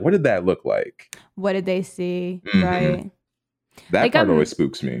ghosts, like what did that look like? What did they see? Right. That part always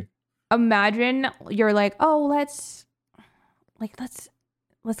spooks me. Imagine you're like, oh, let's get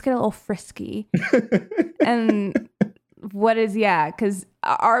a little frisky. And because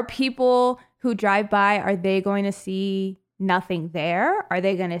are people who drive by, are they going to see nothing there? Are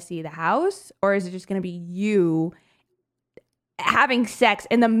they going to see the house? Or is it just going to be you having sex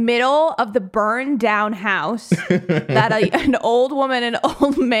in the middle of the burned down house that an old woman and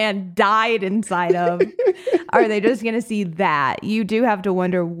old man died inside of? Are they just going to see that? You do have to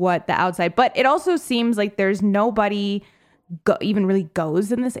wonder what the outside, but it also seems like there's nobody even really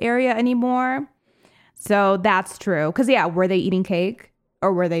goes in this area anymore. So that's true. Because were they eating cake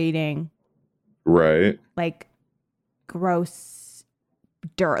or were they eating like gross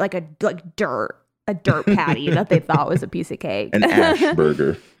dirt, a dirt patty that they thought was a piece of cake, an ash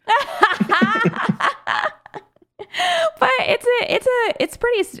burger? But it's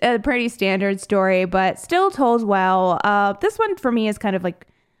pretty standard story, but still told well. This one for me is kind of like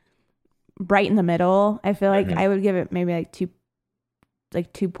right in the middle. I feel like I would give it maybe like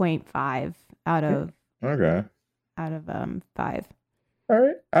 2.5 out of 5. All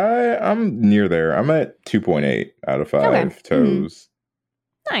right, I'm near there. I'm at 2.8 out of 5 toes.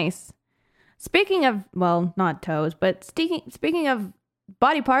 Nice. Speaking of, well, not toes, but speaking of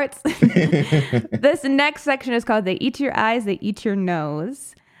body parts, this next section is called "They Eat Your Eyes, They Eat Your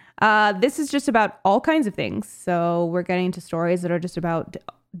Nose." This is just about all kinds of things. So we're getting into stories that are just about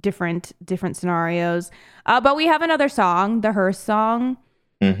different scenarios. But we have another song, the Her song.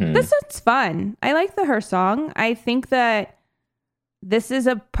 This one's fun. I like the Her song. I think that this is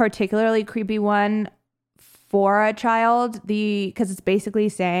a particularly creepy one for a child, because it's basically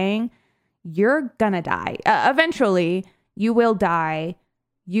saying you're gonna die. Eventually, you will die.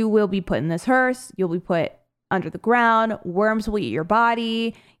 You will be put in this hearse. You'll be put under the ground. Worms will eat your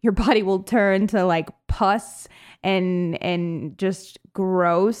body. Your body will turn to like pus and just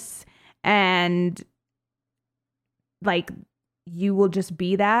gross. And like you will just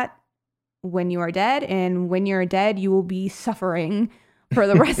be that when you are dead. And when you're dead, you will be suffering for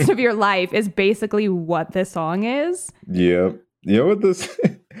the rest of your life is basically what this song is. Yep. You know what this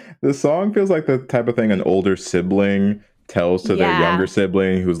song feels like the type of thing an older sibling tells to their younger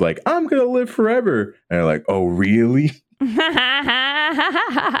sibling who's like, I'm gonna live forever. And they're like, oh, really?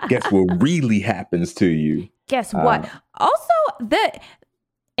 Guess what really happens to you? Guess what? Also,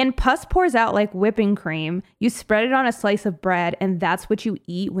 and pus pours out like whipping cream. You spread it on a slice of bread, and that's what you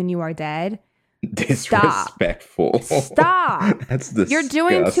eat when you are dead. Disrespectful. Stop. That's disgusting. You're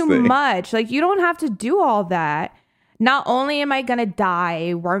doing too much. Like, you don't have to do all that. Not only am I going to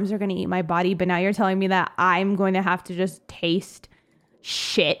die, worms are going to eat my body, but now you're telling me that I'm going to have to just taste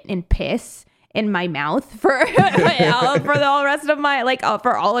shit and piss in my mouth for the whole rest of my, like,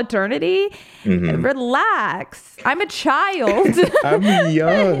 for all eternity? Mm-hmm. Relax. I'm a child. I'm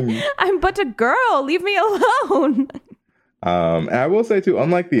young. I'm but a girl. Leave me alone. And I will say, too,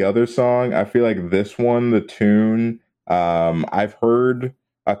 unlike the other song, I feel like this one, the tune, I've heard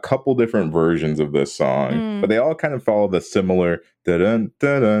a couple different versions of this song, but they all kind of follow the similar dun dun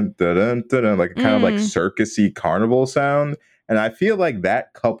dun dun dun, like kind of like circusy carnival sound. And I feel like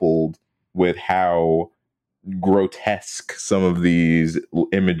that coupled with how grotesque some of these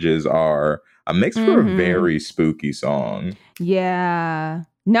images are makes for a very spooky song. Yeah.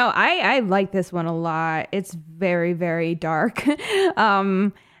 No, I like this one a lot. It's very, very dark.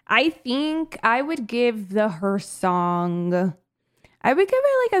 I think I would give her song, I would give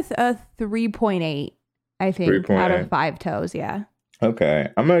it like a 3.8, I think, out of 5 toes. Yeah. Okay.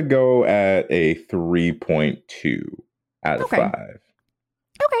 I'm going to go at a 3.2 out of 5.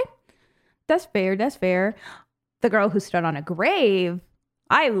 Okay. That's fair. That's fair. The Girl Who Stood on a Grave.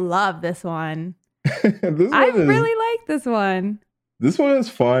 I love this one. I really like this one. This one is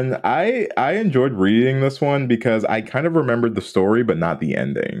fun. I enjoyed reading this one because I kind of remembered the story, but not the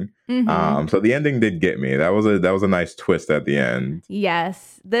ending. So the ending did get me. That was a nice twist at the end.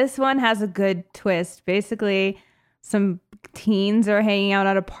 Yes, this one has a good twist. Basically, some teens are hanging out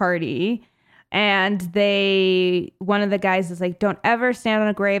at a party, and one of the guys is like, "Don't ever stand on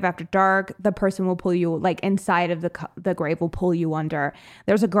a grave after dark. The person will pull you, like inside of the grave will pull you under."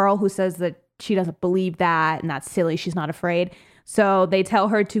 There's a girl who says that she doesn't believe that, and that's silly. She's not afraid. So they tell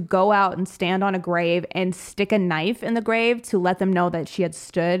her to go out and stand on a grave and stick a knife in the grave to let them know that she had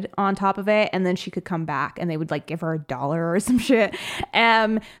stood on top of it, and then she could come back, and they would like give her $1 or some shit.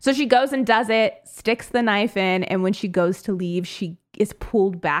 So she goes and does it, sticks the knife in, and when she goes to leave, she is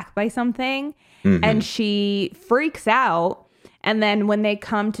pulled back by something, and she freaks out. And then when they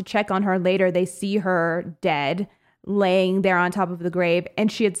come to check on her later, they see her dead, laying there on top of the grave,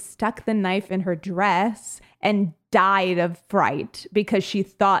 and she had stuck the knife in her dress and died of fright because she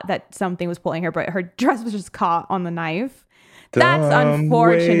thought that something was pulling her, but her dress was just caught on the knife. That's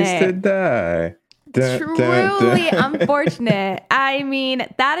unfortunate. Ways to die. Truly unfortunate. I mean,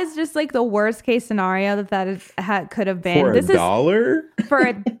 that is just like the worst case scenario that could have been. For $1? For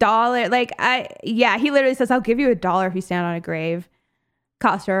 $1. Like, he literally says, I'll give you $1 if you stand on a grave.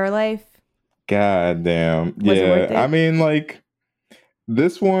 Cost her life. God damn. Yeah. I mean, like,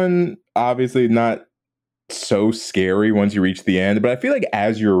 this one, obviously not so scary once you reach the end, but I feel like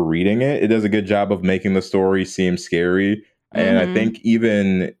as you're reading it does a good job of making the story seem scary. And I think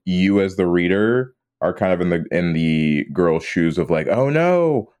even you as the reader are kind of in the girl's shoes of like, oh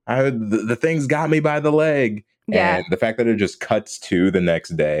no, the thing's got me by the leg. Yeah. And the fact that it just cuts to the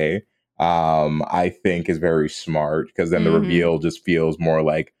next day, I think is very smart, because then the reveal just feels more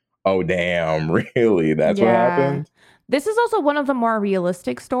like, oh damn, really? That's what happened? This is also one of the more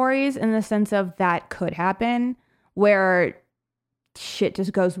realistic stories in the sense of that could happen, where shit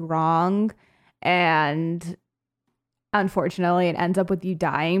just goes wrong and unfortunately it ends up with you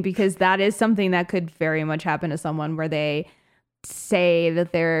dying, because that is something that could very much happen to someone, where they say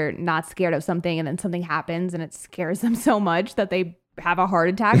that they're not scared of something and then something happens and it scares them so much that they have a heart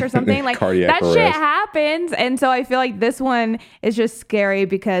attack or something. Like, that arrest. Shit happens. And so I feel like this one is just scary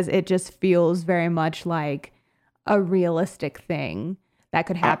because it just feels very much like a realistic thing that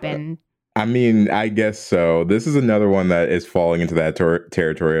could happen. I mean, I guess so. This is another one that is falling into that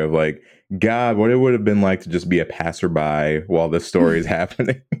territory of like, God, what it would have been like to just be a passerby while this story is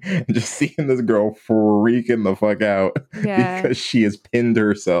happening. Just seeing this girl freaking the fuck out because she has pinned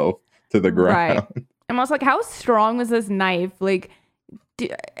herself to the ground. Right. I'm also like, how strong was this knife? Like,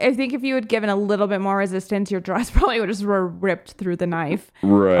 I think if you had given a little bit more resistance, your dress probably would just ripped through the knife.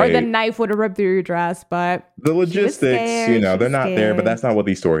 Right. Or the knife would have ripped through your dress. But the logistics, they're not there, but that's not what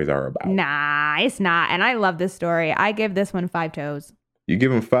these stories are about. Nah, it's not. And I love this story. I give this one 5 toes. You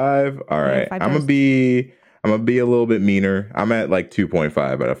give them 5? All right. I'm gonna be a little bit meaner. I'm at like 2.5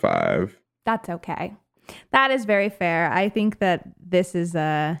 out of 5. That's okay. That is very fair. I think that this is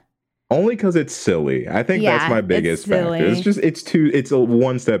only because it's silly. I think that's my biggest factor. It's a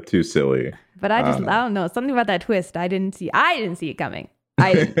one step too silly. But I don't know. Something about that twist. I didn't see it coming.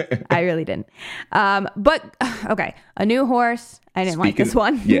 I really didn't. But okay. A new horse. I didn't like this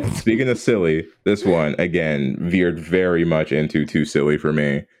one. Yeah. Speaking of silly, this one again veered very much into too silly for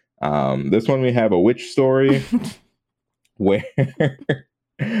me. This one we have a witch story where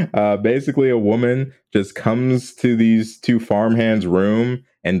basically a woman just comes to these 2 farmhands' room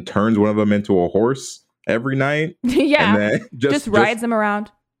and turns one of them into a horse every night. Yeah. And then just rides them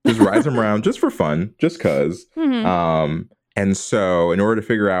around. Just rides them around just for fun, just cause. Mm-hmm. And so in order to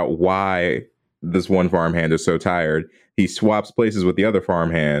figure out why this one farmhand is so tired, he swaps places with the other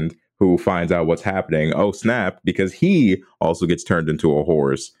farmhand who finds out what's happening. Oh, snap, because he also gets turned into a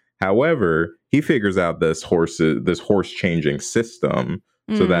horse. However, he figures out this horse changing system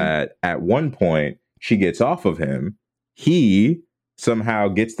so that at one point she gets off of him. He somehow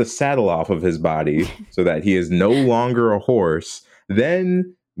gets the saddle off of his body so that he is no longer a horse.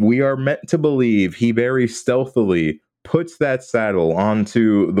 Then we are meant to believe he very stealthily puts that saddle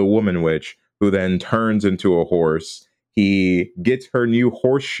onto the woman witch, who then turns into a horse. He gets her new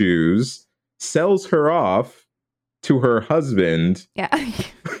horseshoes, sells her off to her husband. Yeah.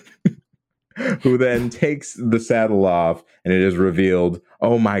 Who then takes the saddle off, and it is revealed,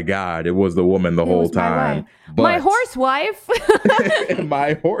 oh my God, it was the woman the whole time. My horse wife.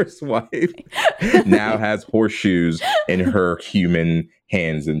 My horse wife now has horseshoes in her human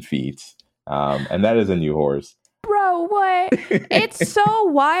hands and feet. And that is a new horse. Bro, what? It's so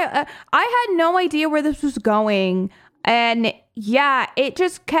wild. I had no idea where this was going. And yeah, it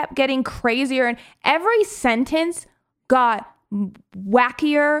just kept getting crazier. And every sentence got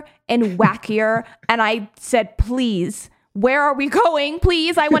wackier and wackier. And I said, please, where are we going?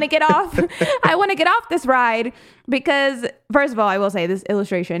 Please, I want to get off. I want to get off this ride. Because first of all, I will say this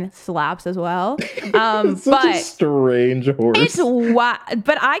illustration slaps as well. Such a strange horse. It's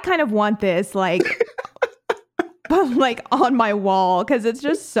but I kind of want this like on my wall because it's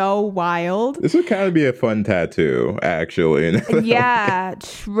just so wild. This would kind of be a fun tattoo, actually. Yeah,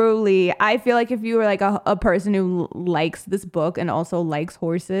 truly. I feel like if you were like a person who likes this book and also likes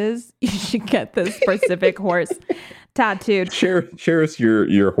horses, you should get this specific horse tattooed. Share us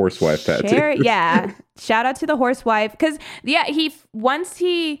your horsewife tattoo. Yeah. Shout out to the horsewife. Because yeah, once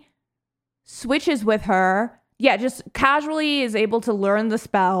he switches with her, yeah, just casually is able to learn the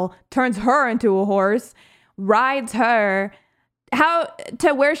spell, turns her into a horse, rides her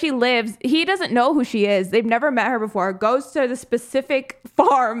to where she lives. He doesn't know who she is. They've never met her before. Goes to the specific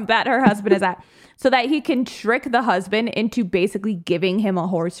farm that her husband is at so that he can trick the husband into basically giving him a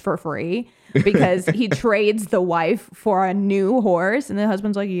horse for free because he trades the wife for a new horse. And the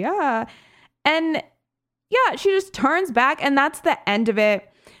husband's like, yeah. And yeah, she just turns back and that's the end of it.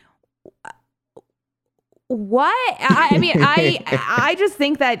 What? I mean, I just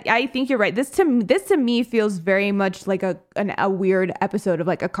think that I think you're right. This to me feels very much like a weird episode of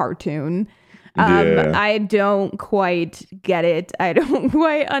like a cartoon. Yeah. I don't quite get it. I don't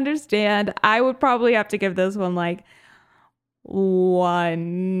quite understand. I would probably have to give this one like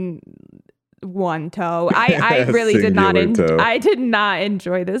one toe. I really did not. I did not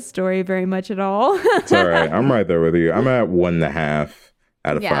enjoy this story very much at all. It's all right. I'm right there with you. I'm at 1.5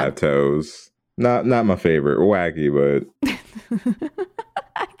 out of 5 toes. Not my favorite. Wacky, but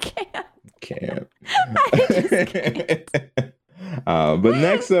I can't. I just can't. But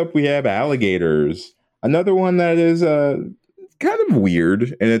next up, we have alligators. Another one that is kind of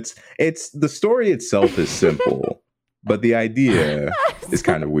weird, and it's the story itself is simple, but the idea is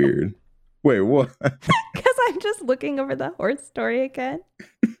kind of weird. Wait, what? Because I'm just looking over the horse story again,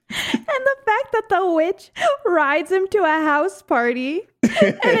 and the fact that the witch rides him to a house party.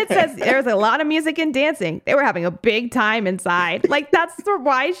 And it says there's a lot of music and dancing. They were having a big time inside. Like, that's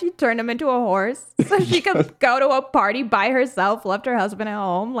why she turned him into a horse. So she could go to a party by herself, left her husband at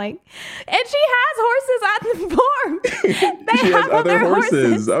home. Like, and she has horses at the farm. They have other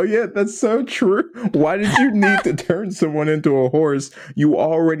horses. Oh, yeah, that's so true. Why did you need to turn someone into a horse? You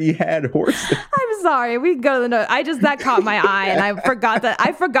already had horses. I'm sorry. We can go to the note. That caught my eye, and I forgot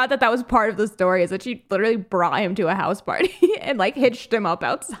that was part of the story, is that she literally brought him to a house party and like hitched him up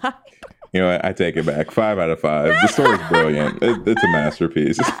outside. You know what? I take it back. 5 out of 5. The story's brilliant. It's a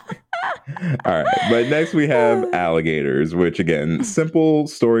masterpiece. All right. But next we have alligators, which again, simple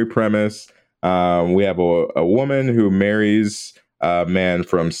story premise. We have a woman who marries a man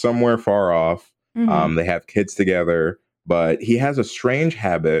from somewhere far off. They have kids together, but he has a strange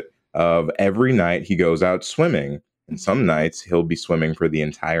habit of every night he goes out swimming. And some nights he'll be swimming for the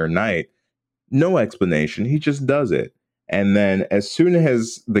entire night. No explanation. He just does it. And then as soon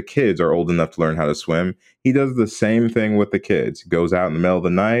as the kids are old enough to learn how to swim, he does the same thing with the kids. Goes out in the middle of the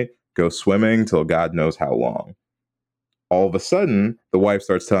night, goes swimming till God knows how long. All of a sudden, the wife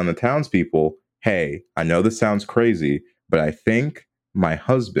starts telling the townspeople, hey, I know this sounds crazy, but I think my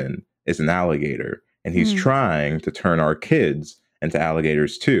husband is an alligator, and he's trying to turn our kids into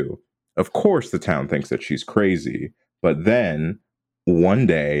alligators too. Of course, the town thinks that she's crazy, but then one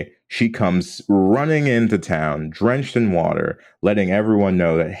day she comes running into town, drenched in water, letting everyone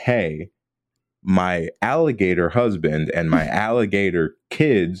know that, hey, my alligator husband and my alligator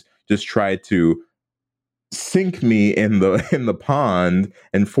kids just tried to sink me in the pond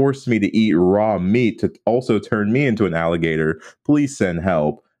and force me to eat raw meat to also turn me into an alligator. Please send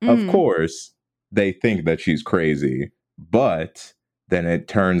help. Of course, they think that she's crazy, but then it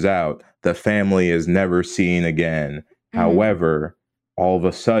turns out the family is never seen again. However, all of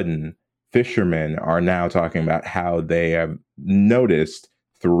a sudden, fishermen are now talking about how they have noticed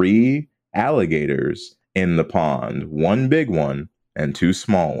 3 alligators in the pond, 1 big one and 2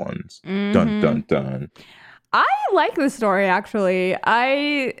 small ones. Dun, dun, dun. I like this story, actually.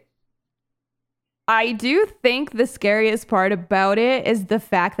 I do think the scariest part about it is the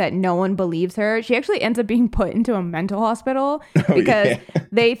fact that no one believes her. She actually ends up being put into a mental hospital because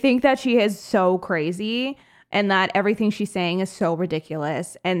they think that she is so crazy and that everything she's saying is so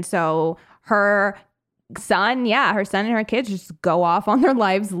ridiculous. And so her son and her kids just go off on their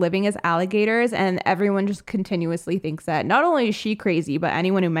lives living as alligators, and everyone just continuously thinks that not only is she crazy, but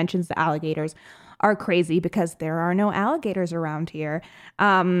anyone who mentions the alligators are crazy because there are no alligators around here.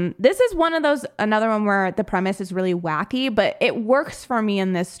 This is another one where the premise is really wacky, but it works for me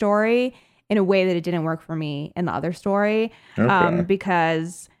in this story in a way that it didn't work for me in the other story.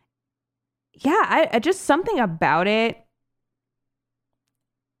 Because I just something about it.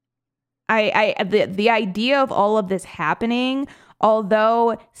 The idea of all of this happening,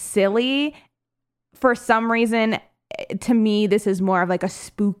 although silly, for some reason, to me, this is more of like a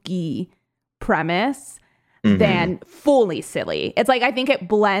spooky premise than fully silly. It's like, I think it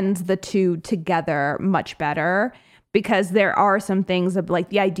blends the two together much better, because there are some things of like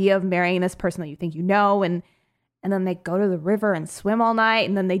the idea of marrying this person that you think you know, and then they go to the river and swim all night,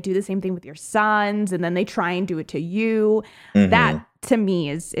 and then they do the same thing with your sons, and then they try and do it to you. That to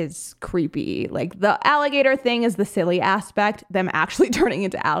me is creepy. Like the alligator thing is the silly aspect, them actually turning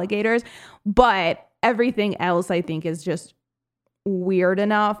into alligators, but everything else I think is just weird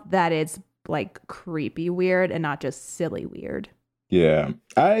enough that it's like creepy weird and not just silly weird. Yeah.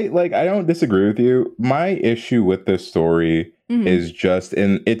 I don't disagree with you. My issue with this story is just,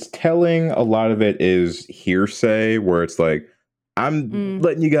 and it's telling, a lot of it is hearsay, where it's like, I'm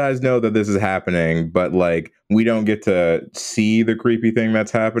letting you guys know that this is happening, but like we don't get to see the creepy thing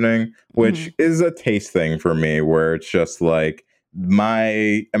that's happening, which is a taste thing for me, where it's just like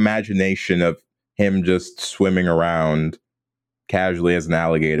my imagination of him just swimming around casually as an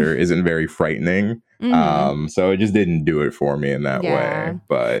alligator isn't very frightening. So it just didn't do it for me in that way.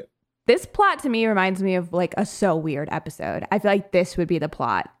 But this plot to me reminds me of like a So Weird episode. I feel like this would be the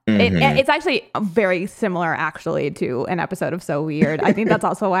plot. It's actually very similar actually to an episode of So Weird. I think that's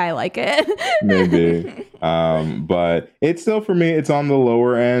also why I like it. Maybe. But it's still, for me, it's on the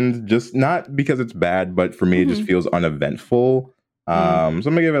lower end, just not because it's bad, but for me, it just feels uneventful. So I'm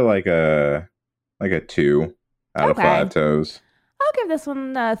gonna give it like a 2 out of 5 toes. I'll give this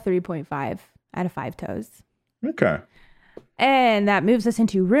one a 3.5 out of 5 toes. Okay. And that moves us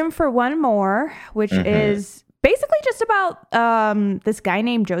into Room for One More, which is basically just about this guy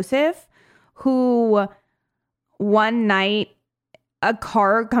named Joseph, who one night a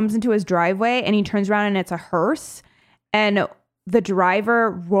car comes into his driveway and he turns around and it's a hearse. And the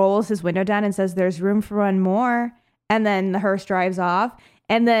driver rolls his window down and says, "There's room for one more." And then the hearse drives off.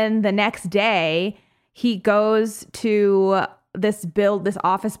 And then the next day he goes to this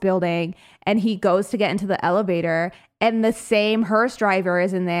office building, and he goes to get into the elevator, and the same hearse driver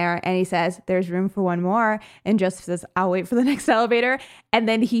is in there, and he says, "There's room for one more." And Joseph says, "I'll wait for the next elevator." And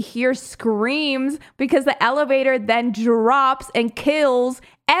then he hears screams because the elevator then drops and kills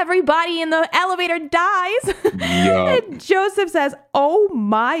everybody in the elevator dies. And Joseph says, "Oh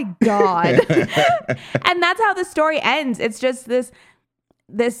my God." And that's how the story ends. It's just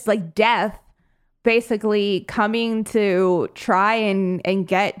this like death basically coming to try and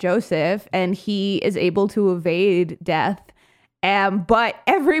get Joseph, and he is able to evade death. But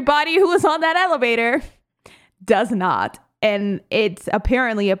everybody who was on that elevator does not. And it's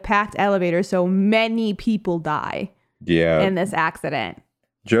apparently a packed elevator, so many people die in this accident.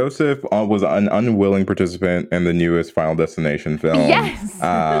 Joseph was an unwilling participant in the newest Final Destination film. Yes.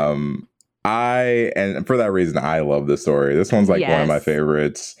 And for that reason, I love this story. This one's like one of my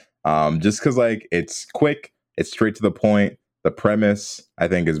favorites. Just because like it's quick, it's straight to the point. The premise, I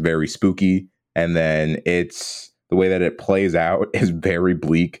think, is very spooky. And then the way that it plays out is very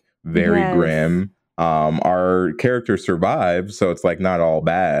bleak, very grim. Our character survives, so it's like not all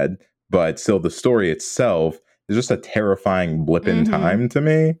bad, but still the story itself is just a terrifying blip in time to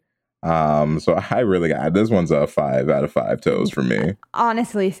me. So I really got this one's a 5 out of 5 toes for me.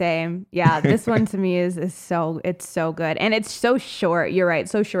 Honestly, same. Yeah, this one to me is so good, and it's so short. You're right,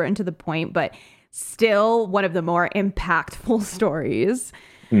 so short and to the point, but still one of the more impactful stories.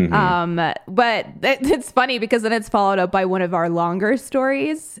 But it's funny because then it's followed up by one of our longer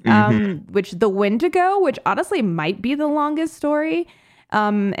stories, which The Wendigo, which honestly might be the longest story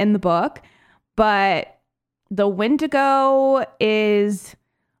in the book. But The Wendigo is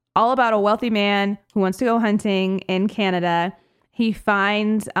all about a wealthy man who wants to go hunting in Canada. He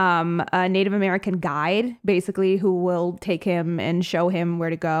finds a Native American guide, basically, who will take him and show him where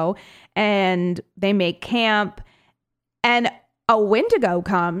to go. And they make camp. And a Wendigo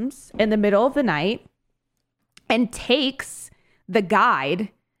comes in the middle of the night and takes the guide.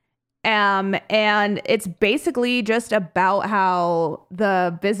 And it's basically just about how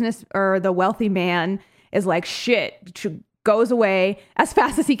the business or the wealthy man is like, shit, goes away as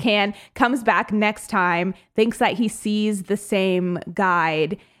fast as he can, comes back next time, thinks that he sees the same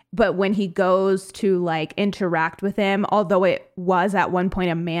guide. But when he goes to like interact with him, although it was at one point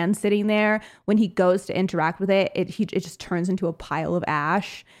a man sitting there, when he goes to interact with it, it just turns into a pile of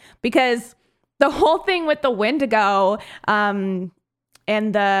ash. Because the whole thing with the Wendigo and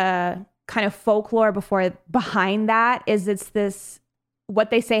the kind of folklore behind that is it's this,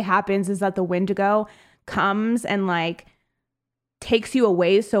 what they say happens is that the Wendigo comes and like takes you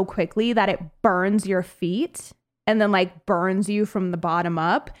away so quickly that it burns your feet. And then like burns you from the bottom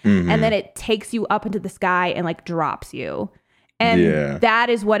up. And then it takes you up into the sky and like drops you. And that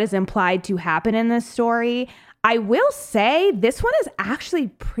is what is implied to happen in this story. I will say this one is actually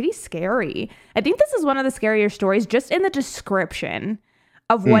pretty scary. I think this is one of the scarier stories just in the description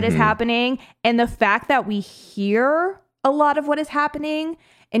of what is happening. And the fact that we hear a lot of what is happening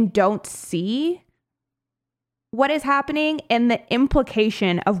and don't see what is happening, and the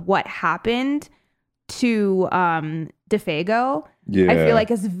implication of what happened to DeFago, I feel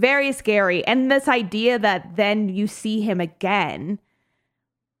like is very scary. And this idea that then you see him again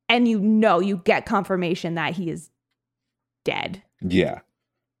and you get confirmation that he is dead. Yeah.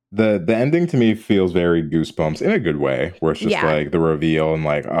 The ending to me feels very Goosebumps in a good way, where it's just like the reveal and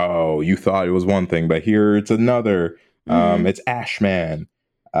like, oh, you thought it was one thing, but here it's another. It's Ashman.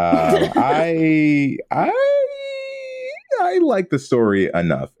 I like the story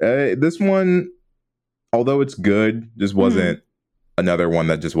enough. This one, although it's good, just wasn't another one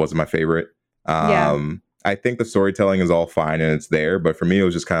that just wasn't my favorite. I think the storytelling is all fine and it's there, but for me, it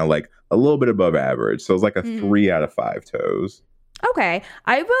was just kind of like a little bit above average. So it's like a 3 out of 5 toes. Okay.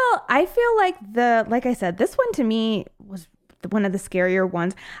 I feel like I said, this one to me was one of the scarier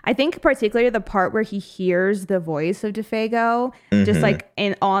ones. I think particularly the part where he hears the voice of DeFago just like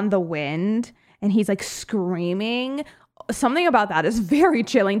on the wind and he's like screaming. Something about that is very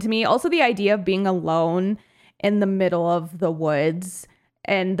chilling to me. Also, the idea of being alone in the middle of the woods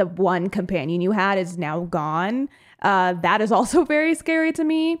and the one companion you had is now gone. That is also very scary to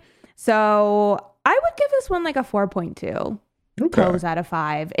me. So I would give this one like a 4.2 toes out of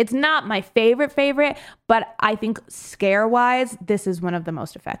 5. It's not my favorite, but I think scare-wise, this is one of the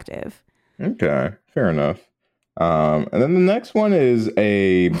most effective. Okay, fair enough. And then the next one is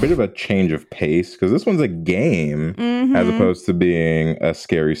a bit of a change of pace because this one's a game as opposed to being a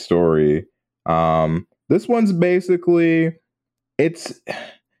scary story. This one's basically,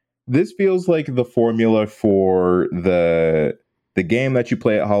 this feels like the formula for the game that you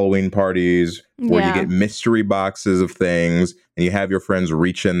play at Halloween parties where you get mystery boxes of things and you have your friends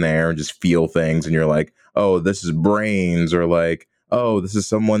reach in there and just feel things and you're like, oh, this is brains, or like, oh, this is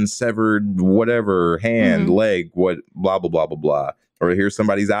someone's severed whatever hand, leg, what, blah, blah, blah, blah, blah. Or here's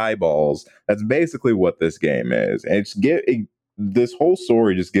somebody's eyeballs. That's basically what this game is. And this whole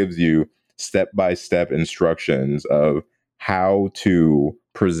story just gives you step-by-step instructions of how to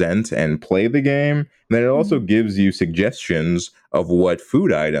present and play the game. And then it also gives you suggestions of what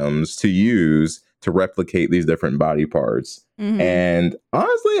food items to use to replicate these different body parts. And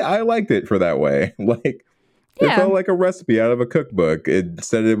honestly, I liked it for that way. Like, it felt like a recipe out of a cookbook. It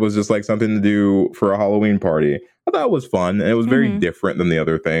said it was just like something to do for a Halloween party. I thought it was fun. And it was very different than the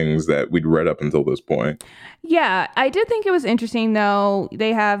other things that we'd read up until this point. Yeah, I did think it was interesting, though.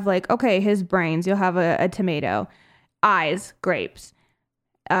 They have like, okay, his brains, you'll have a tomato, eyes, grapes,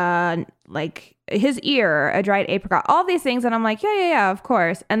 like his ear, a dried apricot, all these things. And I'm like, yeah, of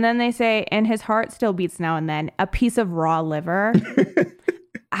course. And then they say, and his heart still beats now and then, a piece of raw liver.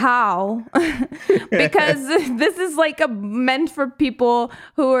 How? Because this is like meant for people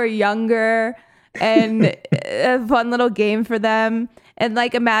who are younger and a fun little game for them. And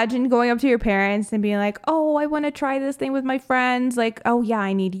like, imagine going up to your parents and being like, oh, I want to try this thing with my friends. Like, oh yeah,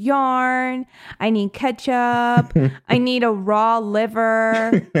 I need yarn. I need ketchup. I need a raw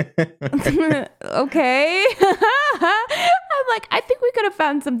liver. Okay. I'm like, I think we could have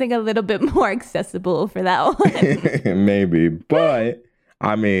found something a little bit more accessible for that one. Maybe. But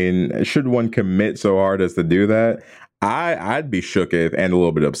I mean, should one commit so hard as to do that? I'd be shooketh and a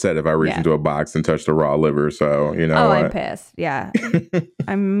little bit upset if I reached into a box and touched a raw liver. So, you know. Oh, I'm pissed. Yeah.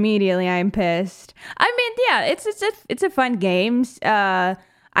 Immediately, I'm pissed. I mean, yeah, it's a fun game. I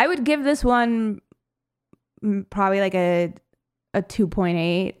would give this one probably like a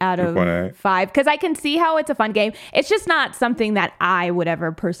 2.8 out of 5 because I can see how it's a fun game. It's just not something that I would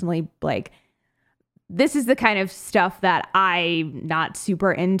ever personally like. This is the kind of stuff that I'm not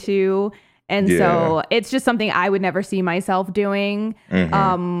super into. And so it's just something I would never see myself doing.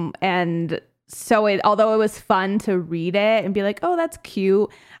 And so although it was fun to read it and be like, oh, that's cute,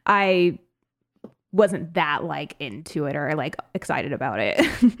 I wasn't that like into it or like excited about it.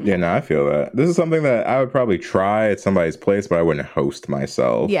 Yeah, no, I feel that. This is something that I would probably try at somebody's place, but I wouldn't host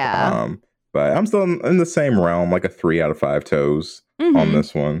myself. Yeah. But I'm still in the same realm, like a 3 out of 5 toes on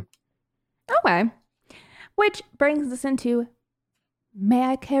this one. Okay. Which brings us into, may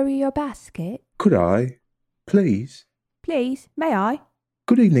I carry your basket? Could I? Please? Please, may I?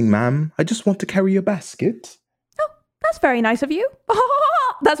 Good evening, ma'am. I just want to carry your basket. Oh, that's very nice of you.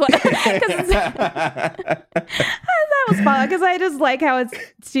 That's what... that was fun, because I just like how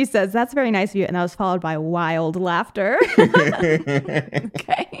she says, that's very nice of you, and that was followed by wild laughter.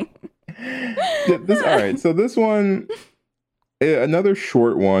 Okay. All right, so this one, another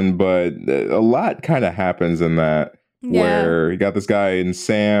short one, but a lot kind of happens in that. Where you got this guy in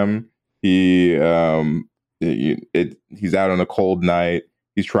Sam, he's out on a cold night.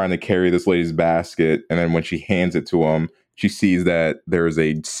 He's trying to carry this lady's basket, and then when she hands it to him, she sees that there's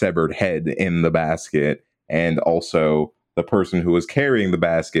a severed head in the basket, and also the person who was carrying the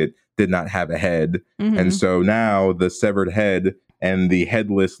basket did not have a head, and so now the severed head and the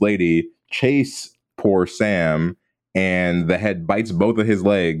headless lady chase poor Sam, and the head bites both of his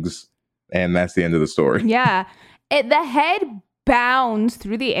legs, and that's the end of the story. Yeah. The head bounds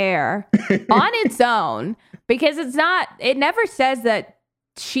through the air on its own because it never says that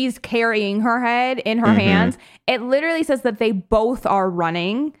she's carrying her head in her hands. It literally says that they both are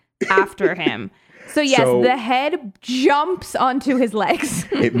running after him. So yes, the head jumps onto his legs.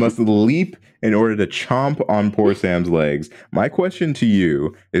 It must leap in order to chomp on poor Sam's legs. My question to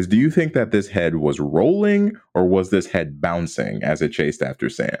you is, do you think that this head was rolling or was this head bouncing as it chased after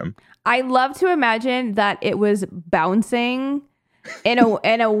Sam? I love to imagine that it was bouncing in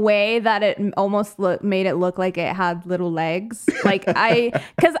a way that it almost made it look like it had little legs. Like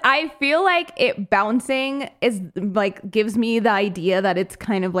because I feel like it bouncing is like gives me the idea that it's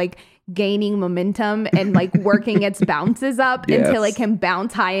kind of like gaining momentum and like working its bounces up until it can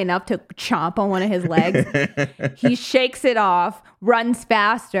bounce high enough to chomp on one of his legs. He shakes it off, runs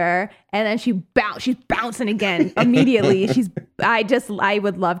faster, and then she's bouncing again immediately. I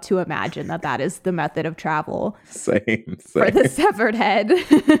would love to imagine that is the method of travel. Same. For the severed head.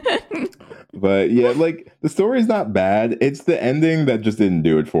 But yeah, like the story's not bad. It's the ending that just didn't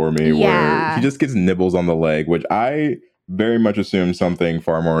do it for me. Where he just gets nibbles on the leg, which I very much assumed something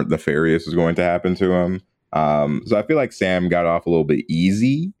far more nefarious was going to happen to him. So I feel like Sam got off a little bit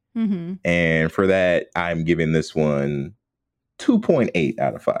easy. And for that, I'm giving this one 2.8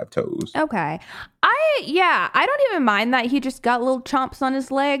 out of 5 toes. Okay. I don't even mind that he just got little chomps on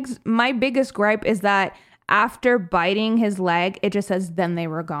his legs. My biggest gripe is that after biting his leg, it just says, then they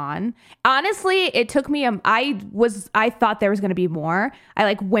were gone. Honestly, it took me, I thought there was going to be more. I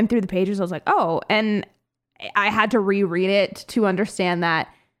like went through the pages. I was like, oh, and I had to reread it to understand that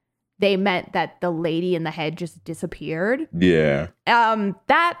they meant that the lady in the head just disappeared. Yeah.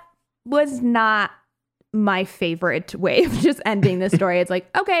 That was not my favorite way of just ending the story. It's like,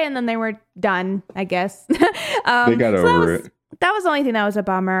 okay, and then they were done, I guess. They got over it. That was the only thing that was a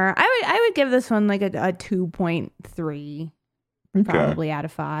bummer. I would give this one like a 2.3 probably out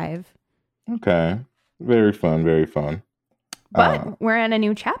of 5. Okay. Very fun, very fun. But we're in a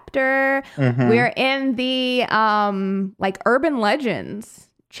new chapter. We're in the like urban legends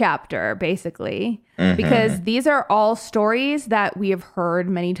chapter, basically, because these are all stories that we have heard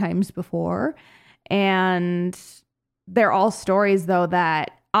many times before. And they're all stories, though,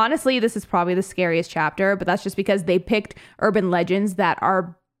 that honestly, this is probably the scariest chapter, but that's just because they picked urban legends that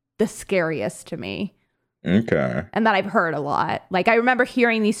are the scariest to me. Okay. And that I've heard a lot. Like, I remember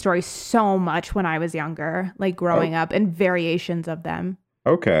hearing these stories so much when I was younger, like growing up, and variations of them.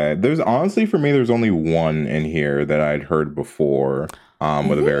 Okay. There's honestly, for me, there's only one in here that I'd heard before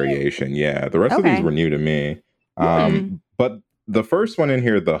with a variation. Yeah. The rest of these were new to me. But the first one in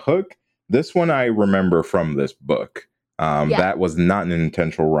here, The Hook, this one I remember from this book. That was not an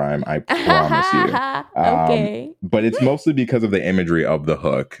intentional rhyme, I promise you. Okay. But it's mostly because of the imagery of the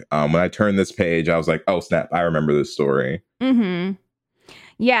hook. When I turned this page, I was like, oh, snap, I remember this story.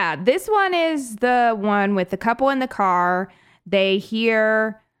 Yeah, this one is the one with the couple in the car. They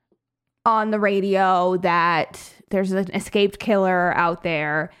hear on the radio that there's an escaped killer out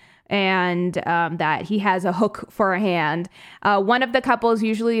there and that he has a hook for a hand. One of the couples,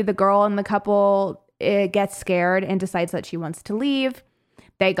 usually the girl in the couple, gets scared and decides that she wants to leave.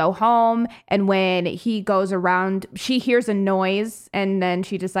 They go home, and when he goes around, she hears a noise, and then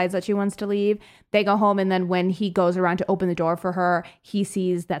she decides that she wants to leave. They go home, and then when he goes around to open the door for her, he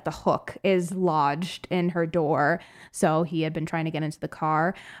sees that the hook is lodged in her door. So he had been trying to get into the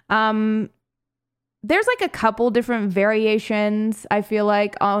car. There's like a couple different variations, I feel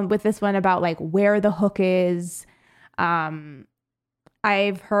like, with this one about like where the hook is. I've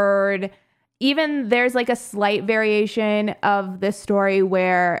heard... Even there's like a slight variation of this story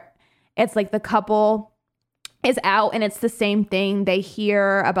where it's like the couple is out and it's the same thing. They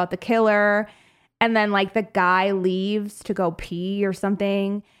hear about the killer and then like the guy leaves to go pee or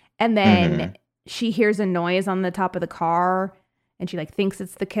something. And then she hears a noise on the top of the car and she like thinks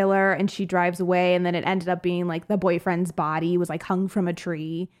it's the killer and she drives away. And then it ended up being like the boyfriend's body was like hung from a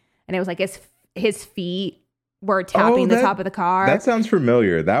tree and it was like his feet were tapping the top of the car. That sounds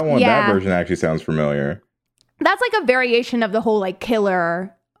familiar. That one, that version actually sounds familiar. That's like a variation of the whole like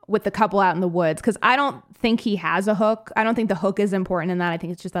killer with the couple out in the woods. Cause I don't think he has a hook. I don't think the hook is important in that. I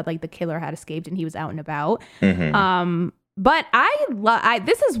think it's just that like the killer had escaped and he was out and about. But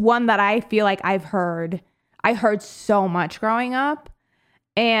this is one that I feel like I heard so much growing up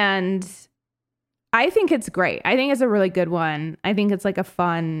and I think it's great. I think it's a really good one. I think it's like a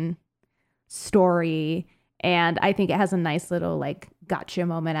fun story. And I think it has a nice little like gotcha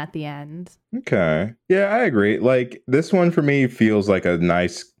moment at the end. Okay. Yeah, I agree. Like this one for me feels like a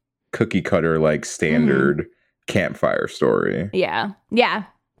nice cookie cutter, like standard campfire story. Yeah. Yeah.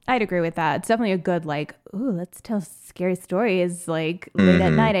 I'd agree with that. It's definitely a good like, ooh, let's tell scary stories like late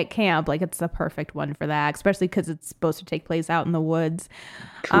at night at camp. Like it's the perfect one for that, especially because it's supposed to take place out in the woods.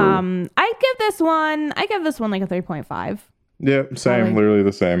 True. I give this one like a 3.5. Yeah, same. Probably. Literally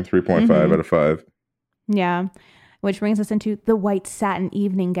the same. 3.5 out of 5. Yeah, which brings us into the white satin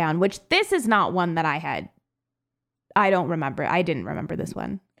evening gown, which this is not one that I don't remember. I didn't remember this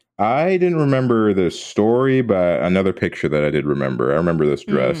one. I didn't remember the story, but another picture that I did remember. I remember this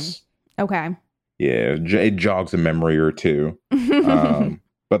dress. Okay. Yeah, it jogs a memory or two.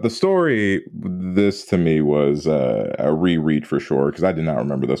 But the story, this to me was a reread for sure, because I did not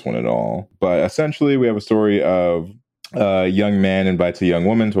remember this one at all. But essentially, we have a story of a young man invites a young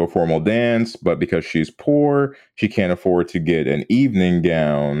woman to a formal dance, but because she's poor, she can't afford to get an evening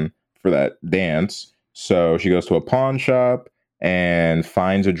gown for that dance. So she goes to a pawn shop and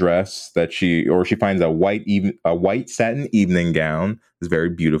finds a dress that she finds a white satin evening gown. It's very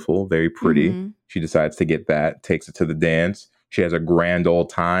beautiful, very pretty. She decides to get that, takes it to the dance. She has a grand old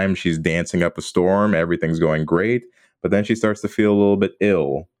time. She's dancing up a storm. Everything's going great. But then she starts to feel a little bit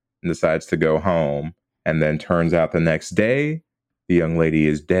ill and decides to go home. And then turns out the next day, the young lady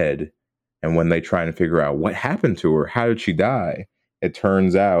is dead. And when they try and figure out what happened to her, how did she die? It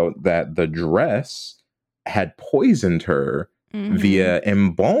turns out that the dress had poisoned her via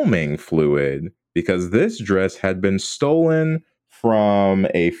embalming fluid, because this dress had been stolen from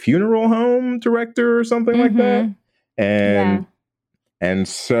a funeral home director or something like that. And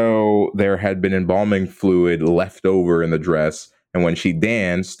so there had been embalming fluid left over in the dress. And when she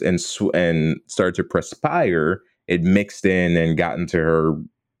danced and started to perspire, it mixed in and got into her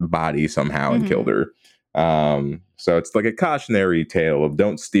body somehow and killed her. So it's like a cautionary tale of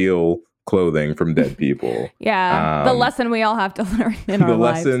don't steal clothing from dead people. Yeah, the lesson we all have to learn in our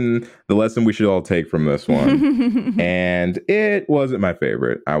lives. The lesson we should all take from this one. And it wasn't my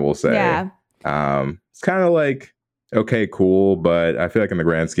favorite, I will say. Yeah. It's kind of like, okay, cool, but I feel like in the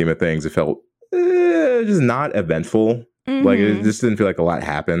grand scheme of things, it felt just not eventful. Like, it just didn't feel like a lot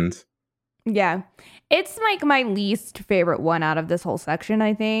happened. Yeah. It's like my least favorite one out of this whole section,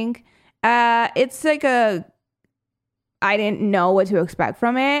 I think. It's like I didn't know what to expect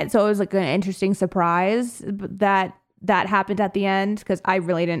from it. So it was like an interesting surprise that happened at the end, because I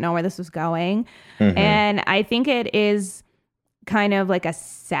really didn't know where this was going. And I think it is kind of like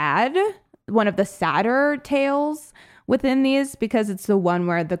one of the sadder tales within these, because it's the one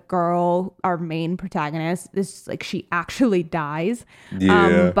where the girl, our main protagonist, is like, she actually dies.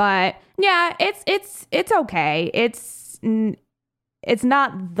 Yeah. But yeah, it's okay. It's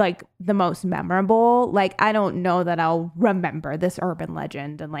not like the most memorable. Like, I don't know that I'll remember this urban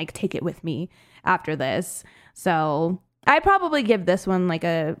legend and like take it with me after this. So I'd probably give this one like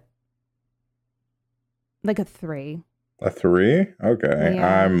a 3. A 3? Okay.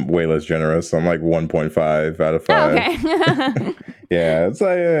 Yeah. I'm way less generous. I'm like 1.5 out of 5. Oh, okay. Yeah, it's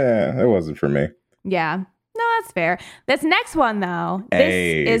like, it wasn't for me. Yeah. No, that's fair. This next one, though,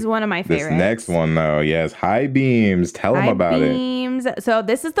 this is one of my favorites. This next one, though, yes, High Beams. Tell them about it. So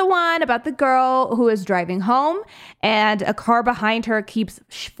this is the one about the girl who is driving home, and a car behind her keeps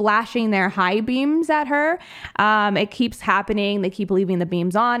flashing their high beams at her. It keeps happening. They keep leaving the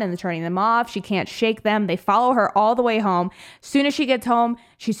beams on and turning them off. She can't shake them. They follow her all the way home. As soon as she gets home,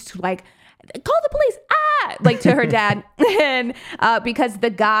 she's like, call the police, like to her dad. And because the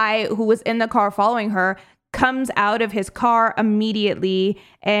guy who was in the car following her comes out of his car immediately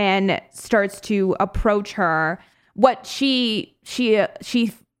and starts to approach her. What she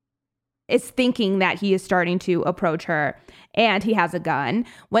is thinking that he is starting to approach her, and he has a gun.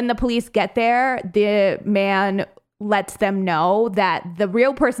 When the police get there, the man lets them know that the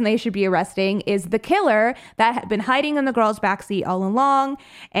real person they should be arresting is the killer that had been hiding in the girl's backseat all along.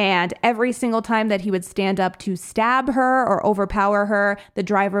 And every single time that he would stand up to stab her or overpower her, the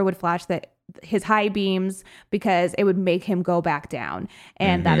driver would flash his high beams, because it would make him go back down.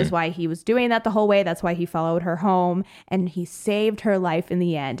 And that is why he was doing that the whole way. That's why he followed her home, and he saved her life in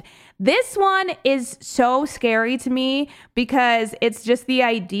the end. This one is so scary to me, because it's just the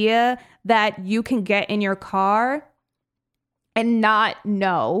idea that you can get in your car and not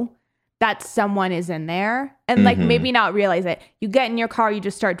know that someone is in there, and like maybe not realize it. You get in your car, you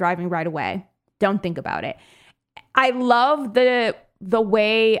just start driving right away. Don't think about it. I love the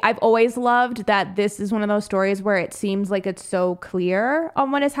way, I've always loved that this is one of those stories where it seems like it's so clear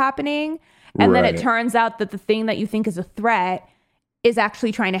on what is happening. And then it turns out that the thing that you think is a threat is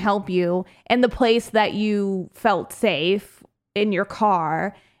actually trying to help you. And the place that you felt safe in your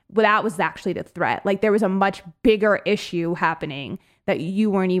car, well, that was actually the threat. Like, there was a much bigger issue happening that you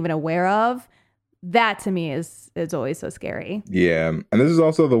weren't even aware of. That to me is always so scary. Yeah. And this is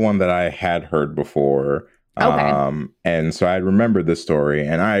also the one that I had heard before. Okay. And so I remembered this story,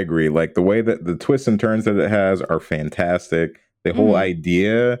 and I agree. Like, the way that the twists and turns that it has are fantastic. The whole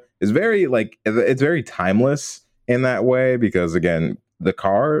idea is very, like, it's very timeless in that way, because again, the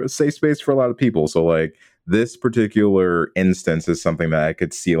car is safe space for a lot of people. So like, this particular instance is something that I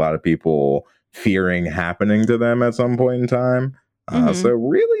could see a lot of people fearing happening to them at some point in time. So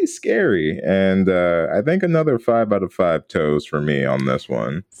really scary. And I think another 5 out of 5 toes for me on this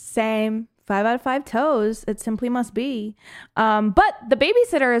one. Same. 5 out of 5 toes. It simply must be. But The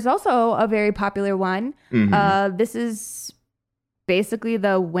Babysitter is also a very popular one. This is basically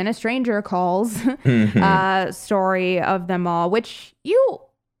the When a Stranger Calls story of them all, which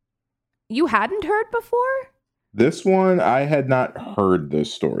you hadn't heard before? This one, I had not heard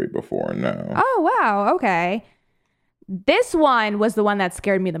this story before, no. Oh, wow. Okay. This one was the one that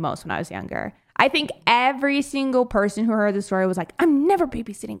scared me the most when I was younger. I think every single person who heard the story was like, I'm never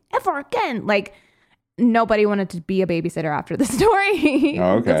babysitting ever again. Like, nobody wanted to be a babysitter after the story.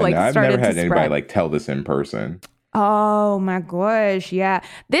 Oh, okay. Like, no, I've never had anybody like tell this in person. Oh my gosh, yeah.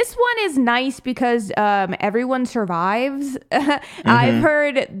 This one is nice because everyone survives. I've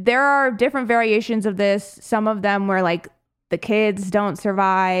heard there are different variations of this. Some of them where like the kids don't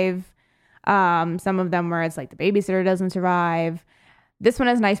survive. Some of them where it's like the babysitter doesn't survive. This one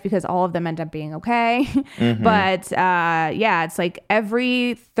is nice because all of them end up being okay. But yeah, it's like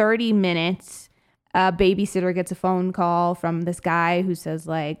every 30 minutes, a babysitter gets a phone call from this guy who says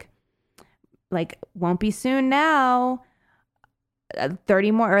like won't be soon now,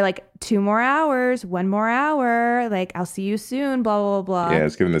 30 more, or like 2 more hours, 1 more hour, like I'll see you soon, blah blah blah. Yeah,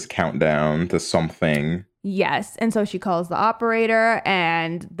 it's giving this countdown to something. Yes. And so she calls the operator,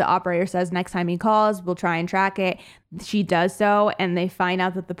 and the operator says next time he calls, we'll try and track it. She does so, and they find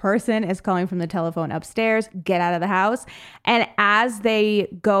out that the person is calling from the telephone upstairs. Get out of the house. And as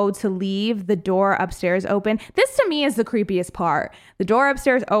they go to leave, the door upstairs open. This to me is the creepiest part. The door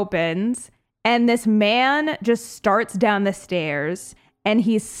upstairs opens, and this man just starts down the stairs, and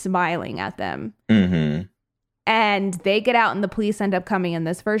he's smiling at them. Mm-hmm. And they get out, and the police end up coming in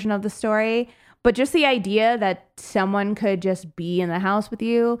this version of the story. But just the idea that someone could just be in the house with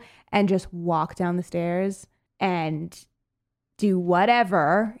you and just walk down the stairs and do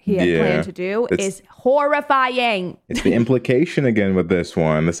whatever he had planned to do is horrifying. It's the implication again with this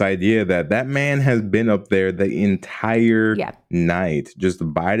one. This idea that that man has been up there the entire night, just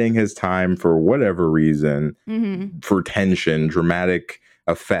biding his time for whatever reason, for tension, dramatic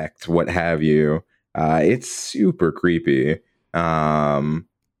effect, what have you. It's super creepy.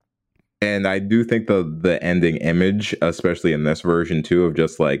 And I do think the ending image, especially in this version too, of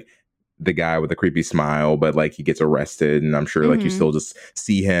just like the guy with a creepy smile, but like he gets arrested, and I'm sure like you still just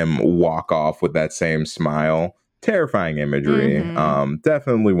see him walk off with that same smile. Terrifying imagery.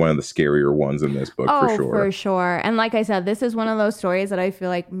 Definitely one of the scarier ones in this book, for sure. For sure. And like I said, this is one of those stories that I feel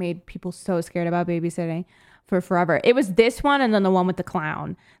like made people so scared about babysitting for forever. It was this one, and then the one with the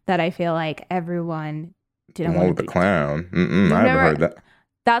clown that I feel like everyone didn't want to do. The one with the clown? I haven't heard that.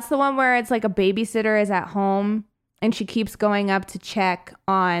 That's the one where it's like a babysitter is at home and she keeps going up to check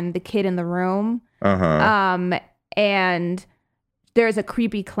on the kid in the room. And there's a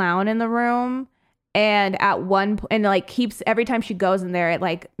creepy clown in the room. And like keeps, every time she goes in there, it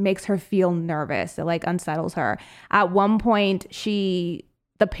like makes her feel nervous. It like unsettles her. At one point, the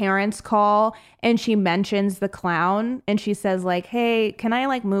parents call and she mentions the clown, and she says like, "Hey, can I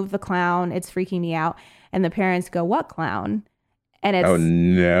like move the clown? It's freaking me out." And the parents go, "What clown?" And it's, oh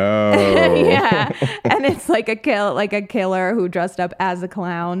no. Yeah. And it's like a killer who dressed up as a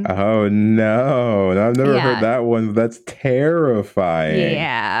clown. Oh no. I've never heard that one. That's terrifying.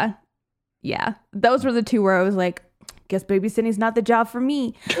 Yeah. Those were the two where I was like, guess babysitting's not the job for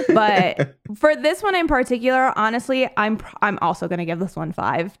me. But for this one in particular, honestly, I'm also gonna give this one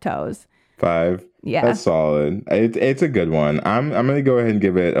 5 toes. 5? Yeah. That's solid. It's a good one. I'm gonna go ahead and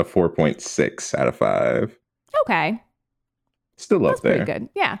give it a 4.6 out of 5. Okay. Still up there. Pretty good.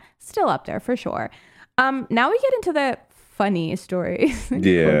 Yeah, still up there for sure. Now we get into the funny stories.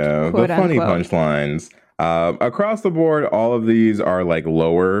 Yeah, quote, the funny unquote. punchlines. Across the board, all of these are like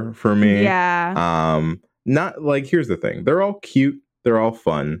lower for me. Yeah. Not like, here's the thing. They're all cute. They're all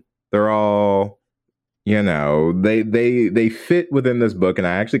fun. They're all, they fit within this book. And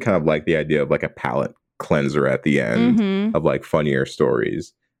I actually kind of like the idea of like a palate cleanser at the end of like funnier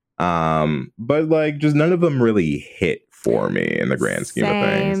stories. But like just none of them really hit for me in the grand scheme of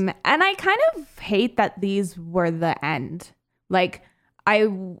things. And I kind of hate that these were the end. Like I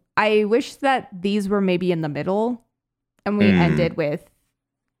wish that these were maybe in the middle and we ended with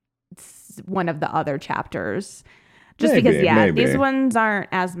one of the other chapters. Just because these ones aren't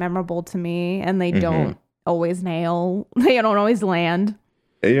as memorable to me, and they don't always they don't always land.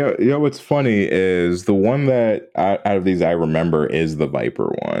 You know what's funny is the one that out of these I remember is the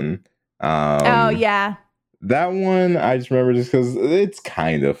Viper one. Oh yeah. That one, I just remember just because it's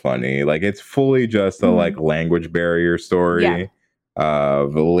kind of funny. Like, it's fully just a, like, language barrier story. Yeah.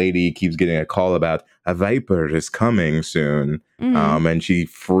 The lady keeps getting a call about a viper is coming soon. And she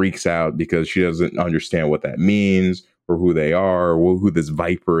freaks out because she doesn't understand what that means or who they are or who this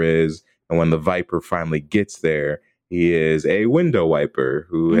viper is. And when the viper finally gets there, he is a window wiper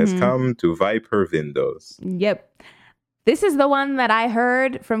who has come to wipe her windows. Yep. This is the one that I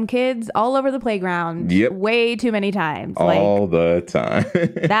heard from kids all over the playground. Yep. Way too many times. All the time.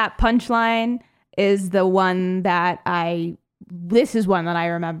 That punchline is the one that this is one that I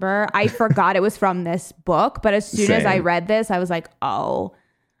remember. I forgot it was from this book, but as soon as I read this, I was like, oh,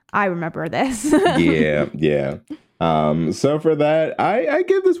 I remember this. Yeah. So for that, I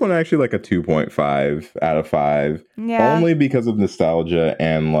give this one actually like a 2.5 out of 5. Yeah. Only because of nostalgia,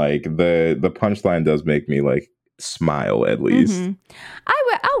 and like the punchline does make me like smile at least.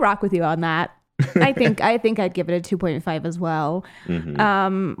 I'll rock with you on that. I think I'd give it a 2.5 as well.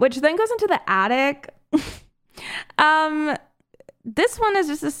 Which then goes into the attic. This one is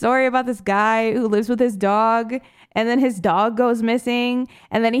just a story about this guy who lives with his dog, and then his dog goes missing,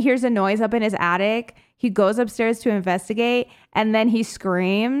 and then he hears a noise up in his attic. He goes upstairs to investigate, and then he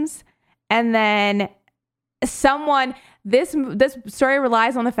screams, and then this story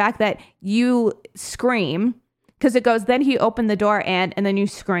relies on the fact that you scream, because it goes, then he opened the door and then you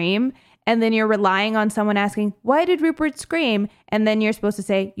scream, and then you're relying on someone asking, why did Rupert scream? And then you're supposed to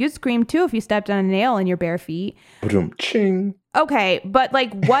say, you'd scream too if you stepped on a nail in your bare feet. Ching. Okay, but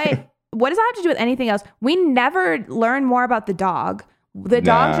like what does that have to do with anything else? We never learn more about the dog. The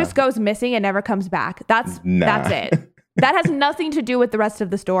dog just goes missing and never comes back. That's it. That has nothing to do with the rest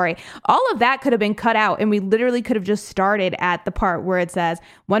of the story. All of that could have been cut out, and we literally could have just started at the part where it says,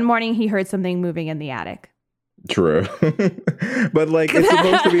 one morning he heard something moving in the attic. True. But like it's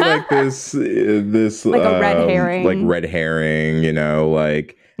supposed to be like this like a red herring. Like red herring, you know,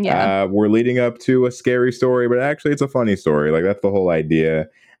 like we're leading up to a scary story, but actually it's a funny story. Like that's the whole idea.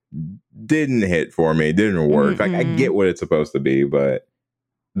 Didn't hit for me, didn't work. Like I get what it's supposed to be, but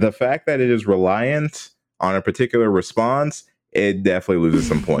the fact that it is reliant on a particular response, it definitely loses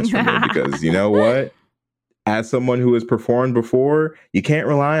some points for me because you know what? As someone who has performed before, you can't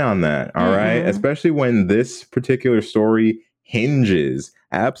rely on that. All right. Especially when this particular story hinges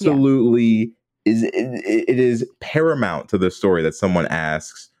absolutely it is paramount to the story that someone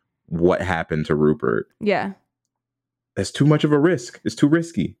asks what happened to Rupert. Yeah. That's too much of a risk. It's too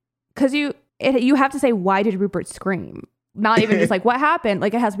risky. Because you have to say, why did Rupert scream? Not even just like what happened.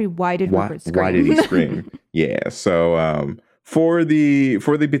 Like it has to be why did Rupert scream? Why did he scream? Yeah. So for the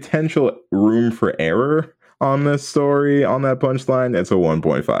potential room for error on this story, on that punchline, it's a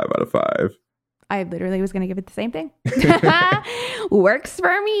 1.5 out of 5. I literally was going to give it the same thing. Works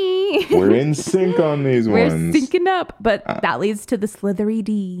for me. We're in sync on these ones. We're syncing up. But that leads to the slithery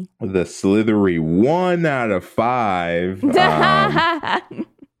D. The slithery 1 out of 5.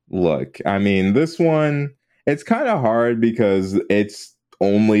 Look, I mean, this one, it's kind of hard because it's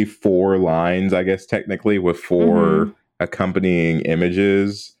only 4 lines, I guess, technically, with 4 accompanying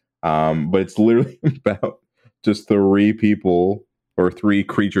images. But it's literally about just 3 people or 3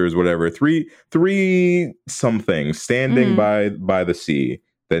 creatures, whatever, three something standing by the sea.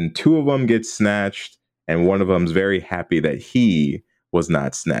 Then 2 of them get snatched, and one of them's very happy that he was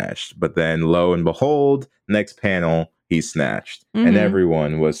not snatched. But then, lo and behold, next panel, he's snatched, and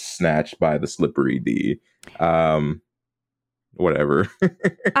everyone was snatched by the slippery D. Whatever.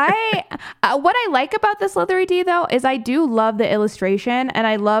 What I like about the slithery D though is I do love the illustration, and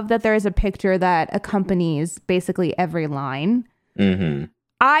I love that there is a picture that accompanies basically every line.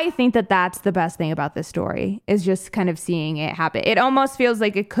 I think that that's the best thing about this story is just kind of seeing it happen. It almost feels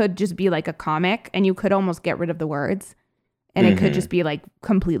like it could just be like a comic, and you could almost get rid of the words, and it could just be like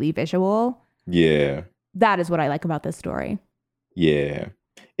completely visual. Yeah. That is what I like about this story. Yeah.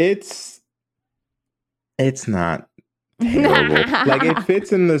 It's not terrible. Like it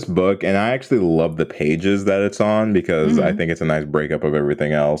fits in this book, and I actually love the pages that it's on because I think it's a nice breakup of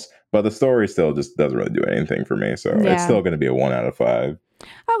everything else. But the story still just doesn't really do anything for me. So it's still going to be a 1 out of 5.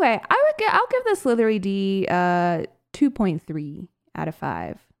 Okay. I'll give the slithery D 2.3 out of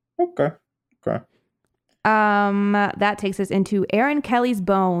 5. Okay. That takes us into Aaron Kelly's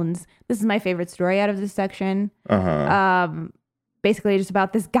Bones. This is my favorite story out of this section. Basically just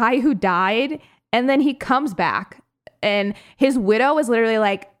about this guy who died, and then he comes back, and his widow is literally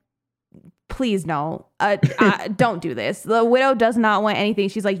like, please no, don't do this. The widow does not want anything.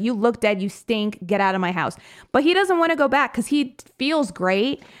 She's like, you look dead, you stink, get out of my house. But he doesn't want to go back because he feels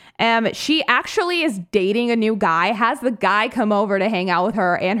great. She actually is dating a new guy, has the guy come over to hang out with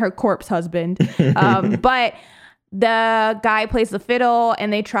her and her corpse husband. But the guy plays the fiddle,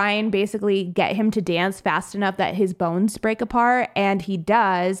 and they try and basically get him to dance fast enough that his bones break apart, and he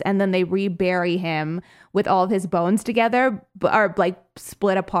does. And then they rebury him with all of his bones together, or like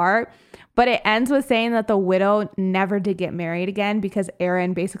split apart. But it ends with saying that the widow never did get married again because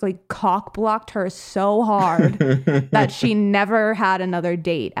Aaron basically cock blocked her so hard that she never had another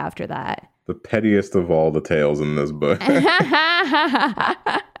date after that. The pettiest of all the tales in this book.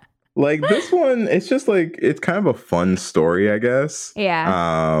 Like this one, it's just like, it's kind of a fun story, I guess.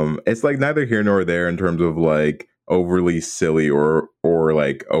 Yeah. It's like neither here nor there in terms of like overly silly or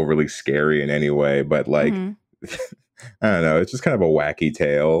like overly scary in any way. But like, I don't know, it's just kind of a wacky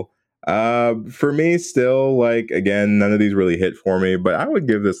tale. For me, still, like, again, none of these really hit for me, but I would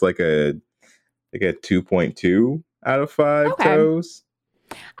give this like a 2.2 out of 5 toes.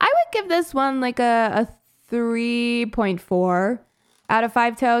 I would give this one like a 3.4 out of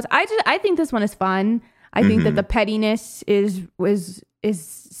 5 toes. I think this one is fun. I think that the pettiness is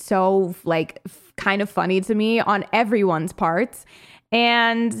so like kind of funny to me on everyone's parts.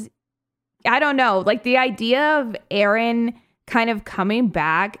 And I don't know, like the idea of Aaron kind of coming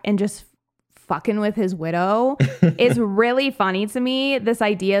back and just fucking with his widow is really funny to me. This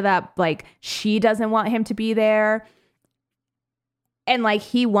idea that like she doesn't want him to be there. and like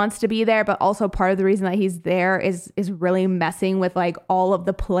he wants to be there, but also part of the reason that he's there is really messing with like all of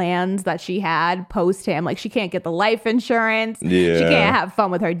the plans that she had post him. Like she can't get the life insurance. Yeah. She can't have fun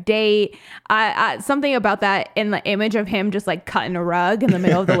with her date. Something about that in the image of him just like cutting a rug in the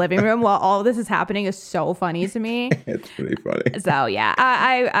middle of the living room while all of this is happening is so funny to me. It's pretty funny. So yeah,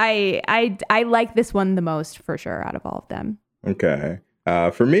 I like this one the most for sure out of all of them. Okay.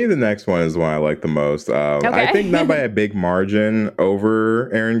 For me, the next one is the one I like the most. I think not by a big margin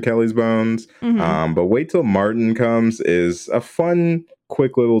over Erin Kelly's Bones, but Wait Till Martin Comes is a fun,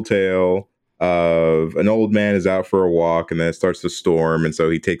 quick little tale of an old man is out for a walk and then it starts to storm, and so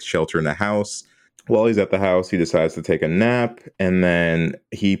he takes shelter in a house. While he's at the house, he decides to take a nap, and then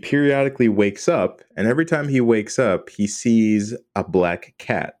he periodically wakes up, and every time he wakes up, he sees a black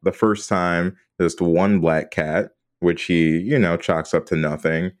cat. The first time, just one black cat, which he, chalks up to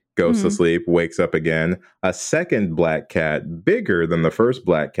nothing, goes to sleep, wakes up again. A second black cat, bigger than the first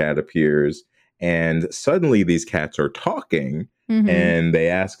black cat, appears. And suddenly these cats are talking and they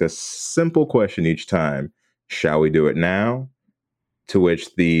ask a simple question each time. Shall we do it now? To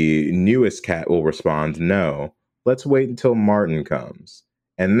which the newest cat will respond, no. Let's wait until Martin comes.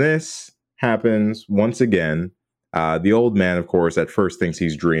 And this happens once again. The old man, of course, at first thinks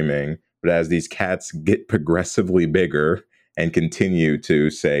he's dreaming. But as these cats get progressively bigger and continue to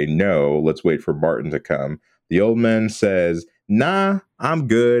say, no, let's wait for Martin to come, the old man says, nah, I'm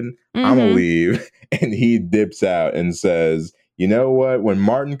good. I'm going to leave. And he dips out and says, you know what? When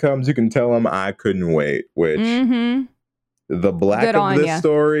Martin comes, you can tell him I couldn't wait, which the black of this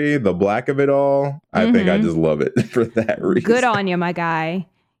story, the black of it all, I think I just love it for that reason. Good on you, my guy.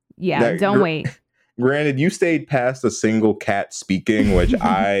 Yeah, don't wait. Granted, you stayed past a single cat speaking, which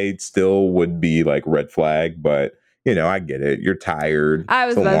I still would be like red flag, but I get it. You're tired. I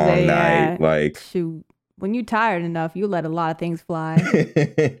was it's a long say, night. Like, shoot, when you're tired enough, you let a lot of things fly.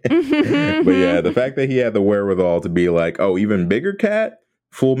 But yeah, the fact that he had the wherewithal to be like, oh, even bigger cat,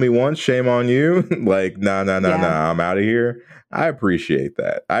 fooled me once, shame on you. Like, nah, I'm out of here. I appreciate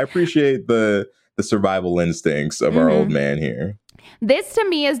that. I appreciate the survival instincts of our old man here. This to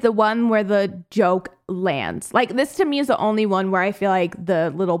me is the one where the joke lands. Like this to me is the only one where I feel like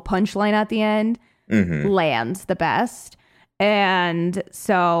the little punchline at the end lands the best. And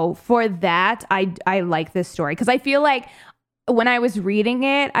so for that, I like this story because I feel like when I was reading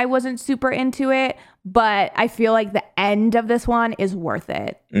it, I wasn't super into it, but I feel like the end of this one is worth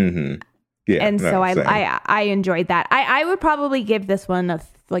it. Yeah, and so I enjoyed that. I would probably give this one a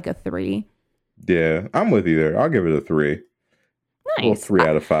 3. Yeah, I'm with you there. I'll give it a 3. Nice. Well, 3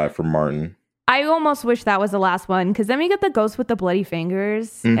 out of 5 for Martin. I almost wish that was the last one because then we get the ghost with the bloody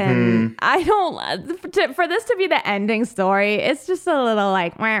fingers, and I don't. For this to be the ending story, it's just a little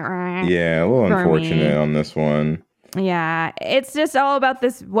like yeah, a little unfortunate on this one. Yeah, it's just all about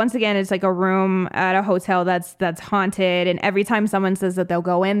this. Once again, it's like a room at a hotel that's haunted, and every time someone says that they'll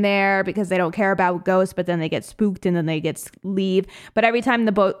go in there because they don't care about ghosts, but then they get spooked and then they leave. But every time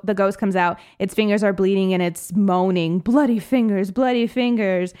the ghost comes out, its fingers are bleeding and it's moaning, bloody fingers, bloody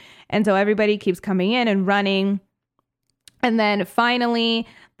fingers. And so everybody keeps coming in and running. And then finally,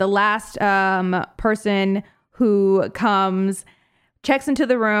 the last person who comes checks into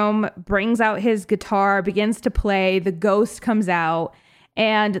the room, brings out his guitar, begins to play. The ghost comes out,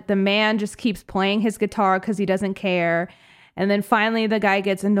 and the man just keeps playing his guitar because he doesn't care. And then finally, the guy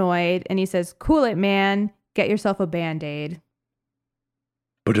gets annoyed, and he says, "Cool it, man. Get yourself a Band-Aid."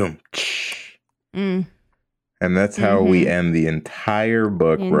 Ba-dum. And that's how we end the entire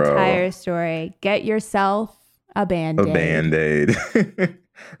book, bro. Entire story. Get yourself a Band-Aid. A Band-Aid.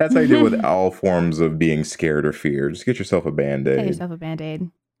 That's how you deal with all forms of being scared or feared. Just get yourself a Band-Aid. Get yourself a Band-Aid.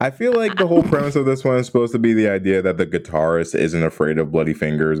 I feel like the whole premise of this one is supposed to be the idea that the guitarist isn't afraid of bloody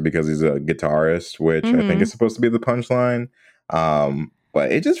fingers because he's a guitarist, which I think is supposed to be the punchline.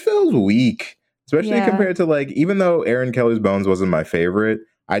 But it just feels weak, especially compared to like, even though Erin Kelly's Bones wasn't my favorite,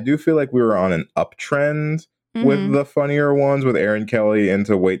 I do feel like we were on an uptrend with the funnier ones with Erin Kelly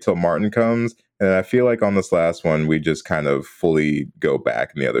into Wait Till Martin Comes. And I feel like on this last one, we just kind of fully go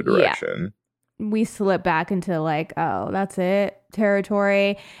back in the other direction. Yeah. We slip back into like, oh, that's it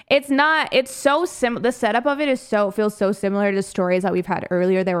territory. It's so similar. The setup of it feels so similar to stories that we've had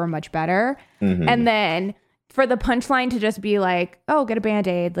earlier. They were much better. And then for the punchline to just be like, oh, get a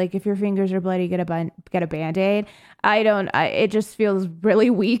Band-Aid. Like if your fingers are bloody, get a Band-Aid. It just feels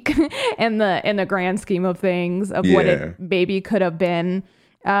really weak in the grand scheme of things of what it maybe could have been.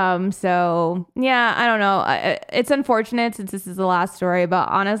 So yeah, I don't know. It's unfortunate since this is the last story, but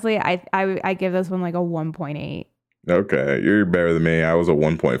honestly, I give this one like a 1.8. Okay, you're better than me. I was a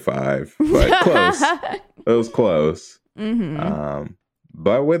 1.5, but close. It was close.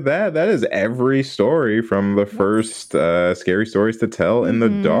 But with that, that is every story from the first Scary Stories to Tell in the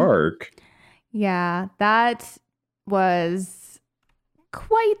Dark. Yeah, that was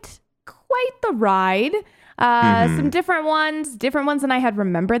quite the ride. Some different ones than I had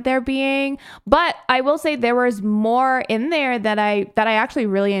remembered there being. But I will say there was more in there that I actually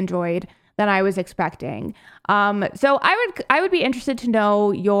really enjoyed than I was expecting. So I would be interested to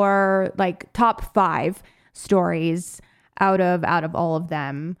know your like top 5 stories out of all of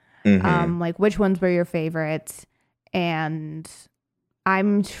them. Like which ones were your favorites? And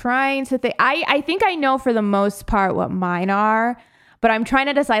I'm trying to think. I think I know for the most part what mine are, but I'm trying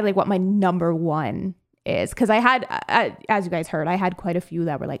to decide like what my number 1 is, because I had, as you guys heard, I had quite a few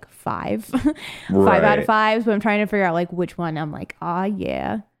that were like 5, 5 out of 5s, but I'm trying to figure out like which one I'm like,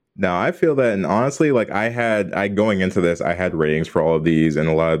 yeah. No, I feel that, and honestly, like I going into this, I had ratings for all of these, and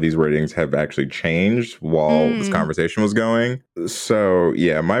a lot of these ratings have actually changed while this conversation was going. So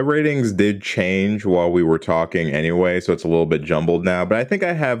yeah, my ratings did change while we were talking anyway, so it's a little bit jumbled now. But I think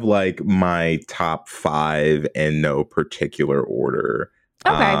I have like my top 5 in no particular order.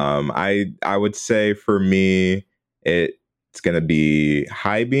 Okay. I would say for me, it's gonna be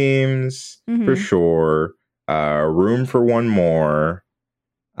High Beams for sure. Room for One More.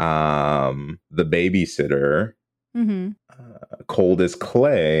 The Babysitter, Cold as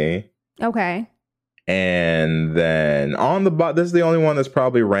Clay. Okay. And then on the this is the only one that's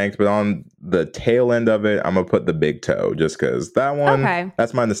probably ranked, but on the tail end of it, I'm gonna put The Big Toe, just because that one,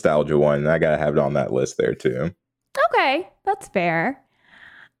 that's my nostalgia one. I gotta have it on that list there too. Okay, that's fair.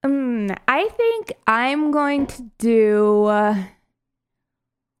 I think I'm going to do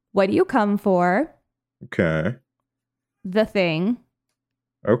What Do You Come For? Okay. The Thing.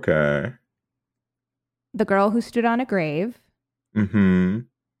 Okay. The Girl Who Stood on a Grave. The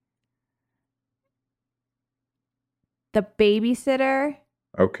Babysitter.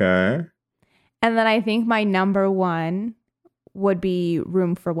 Okay. And then I think my number 1 would be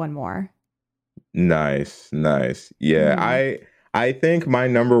Room for One More. Nice. Yeah, I think my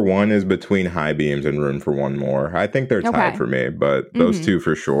number 1 is between High Beams and Room for One More. I think they're tied for me, but those two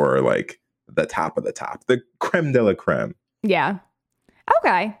for sure are like the top of the top, the creme de la creme. Yeah.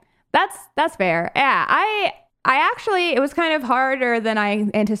 Okay. That's fair. Yeah. I actually, it was kind of harder than I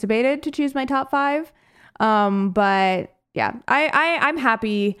anticipated to choose my top 5. But yeah, I'm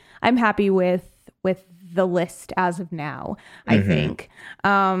happy with the list as of now, I think.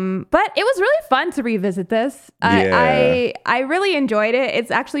 But it was really fun to revisit this. I really enjoyed it.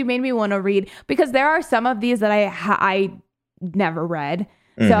 It's actually made me want to read, because there are some of these that I never read.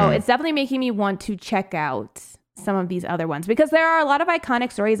 So it's definitely making me want to check out some of these other ones, because there are a lot of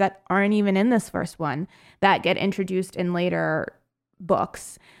iconic stories that aren't even in this first one that get introduced in later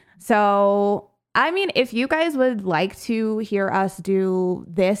books. So, I mean, if you guys would like to hear us do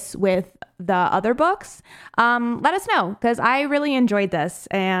this with the other books, let us know, because I really enjoyed this,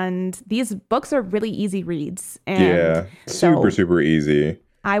 and these books are really easy reads. And yeah, super easy.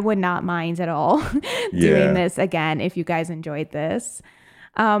 I would not mind at all doing this again if you guys enjoyed this.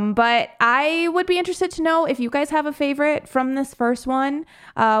 But I would be interested to know if you guys have a favorite from this first one,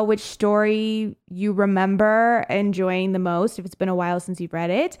 which story you remember enjoying the most, if it's been a while since you've read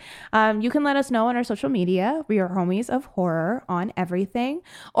it. You can let us know on our social media. We are Homies of Horror on everything.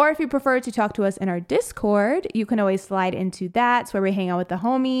 Or if you prefer to talk to us in our Discord, you can always slide into that. It's where we hang out with the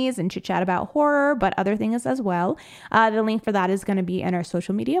homies and chit chat about horror, but other things as well. The link for that is going to be in our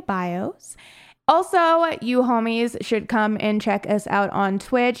social media bios. Also, you homies should come and check us out on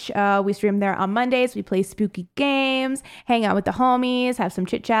Twitch. We stream there on Mondays. We play spooky games, hang out with the homies, have some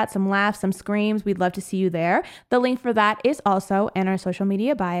chit chat, some laughs, some screams. We'd love to see you there. The link for that is also in our social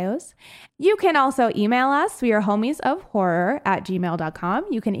media bios. You can also email us. We are homiesofhorror@gmail.com.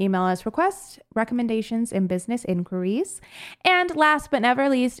 You can email us requests, recommendations, and business inquiries. And last but never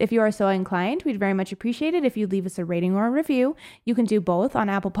least, if you are so inclined, we'd very much appreciate it if you leave us a rating or a review. You can do both on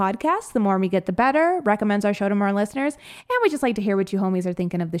Apple Podcasts. The more we get, the better. Recommends our show to more listeners. And we just like to hear what you homies are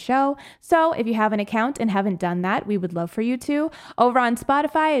thinking of the show. So if you have an account and haven't done that, we would love for you to. Over on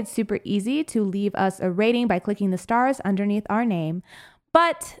Spotify, it's super easy to leave us a rating by clicking the stars underneath our name.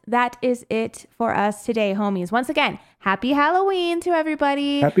 But that is it for us today, homies. Once again, happy Halloween to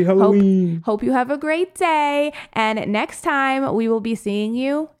everybody. Happy Halloween. Hope you have a great day. And next time we will be seeing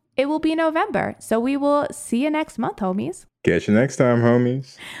you, it will be November. So we will see you next month, homies. Catch you next time,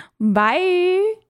 homies. Bye.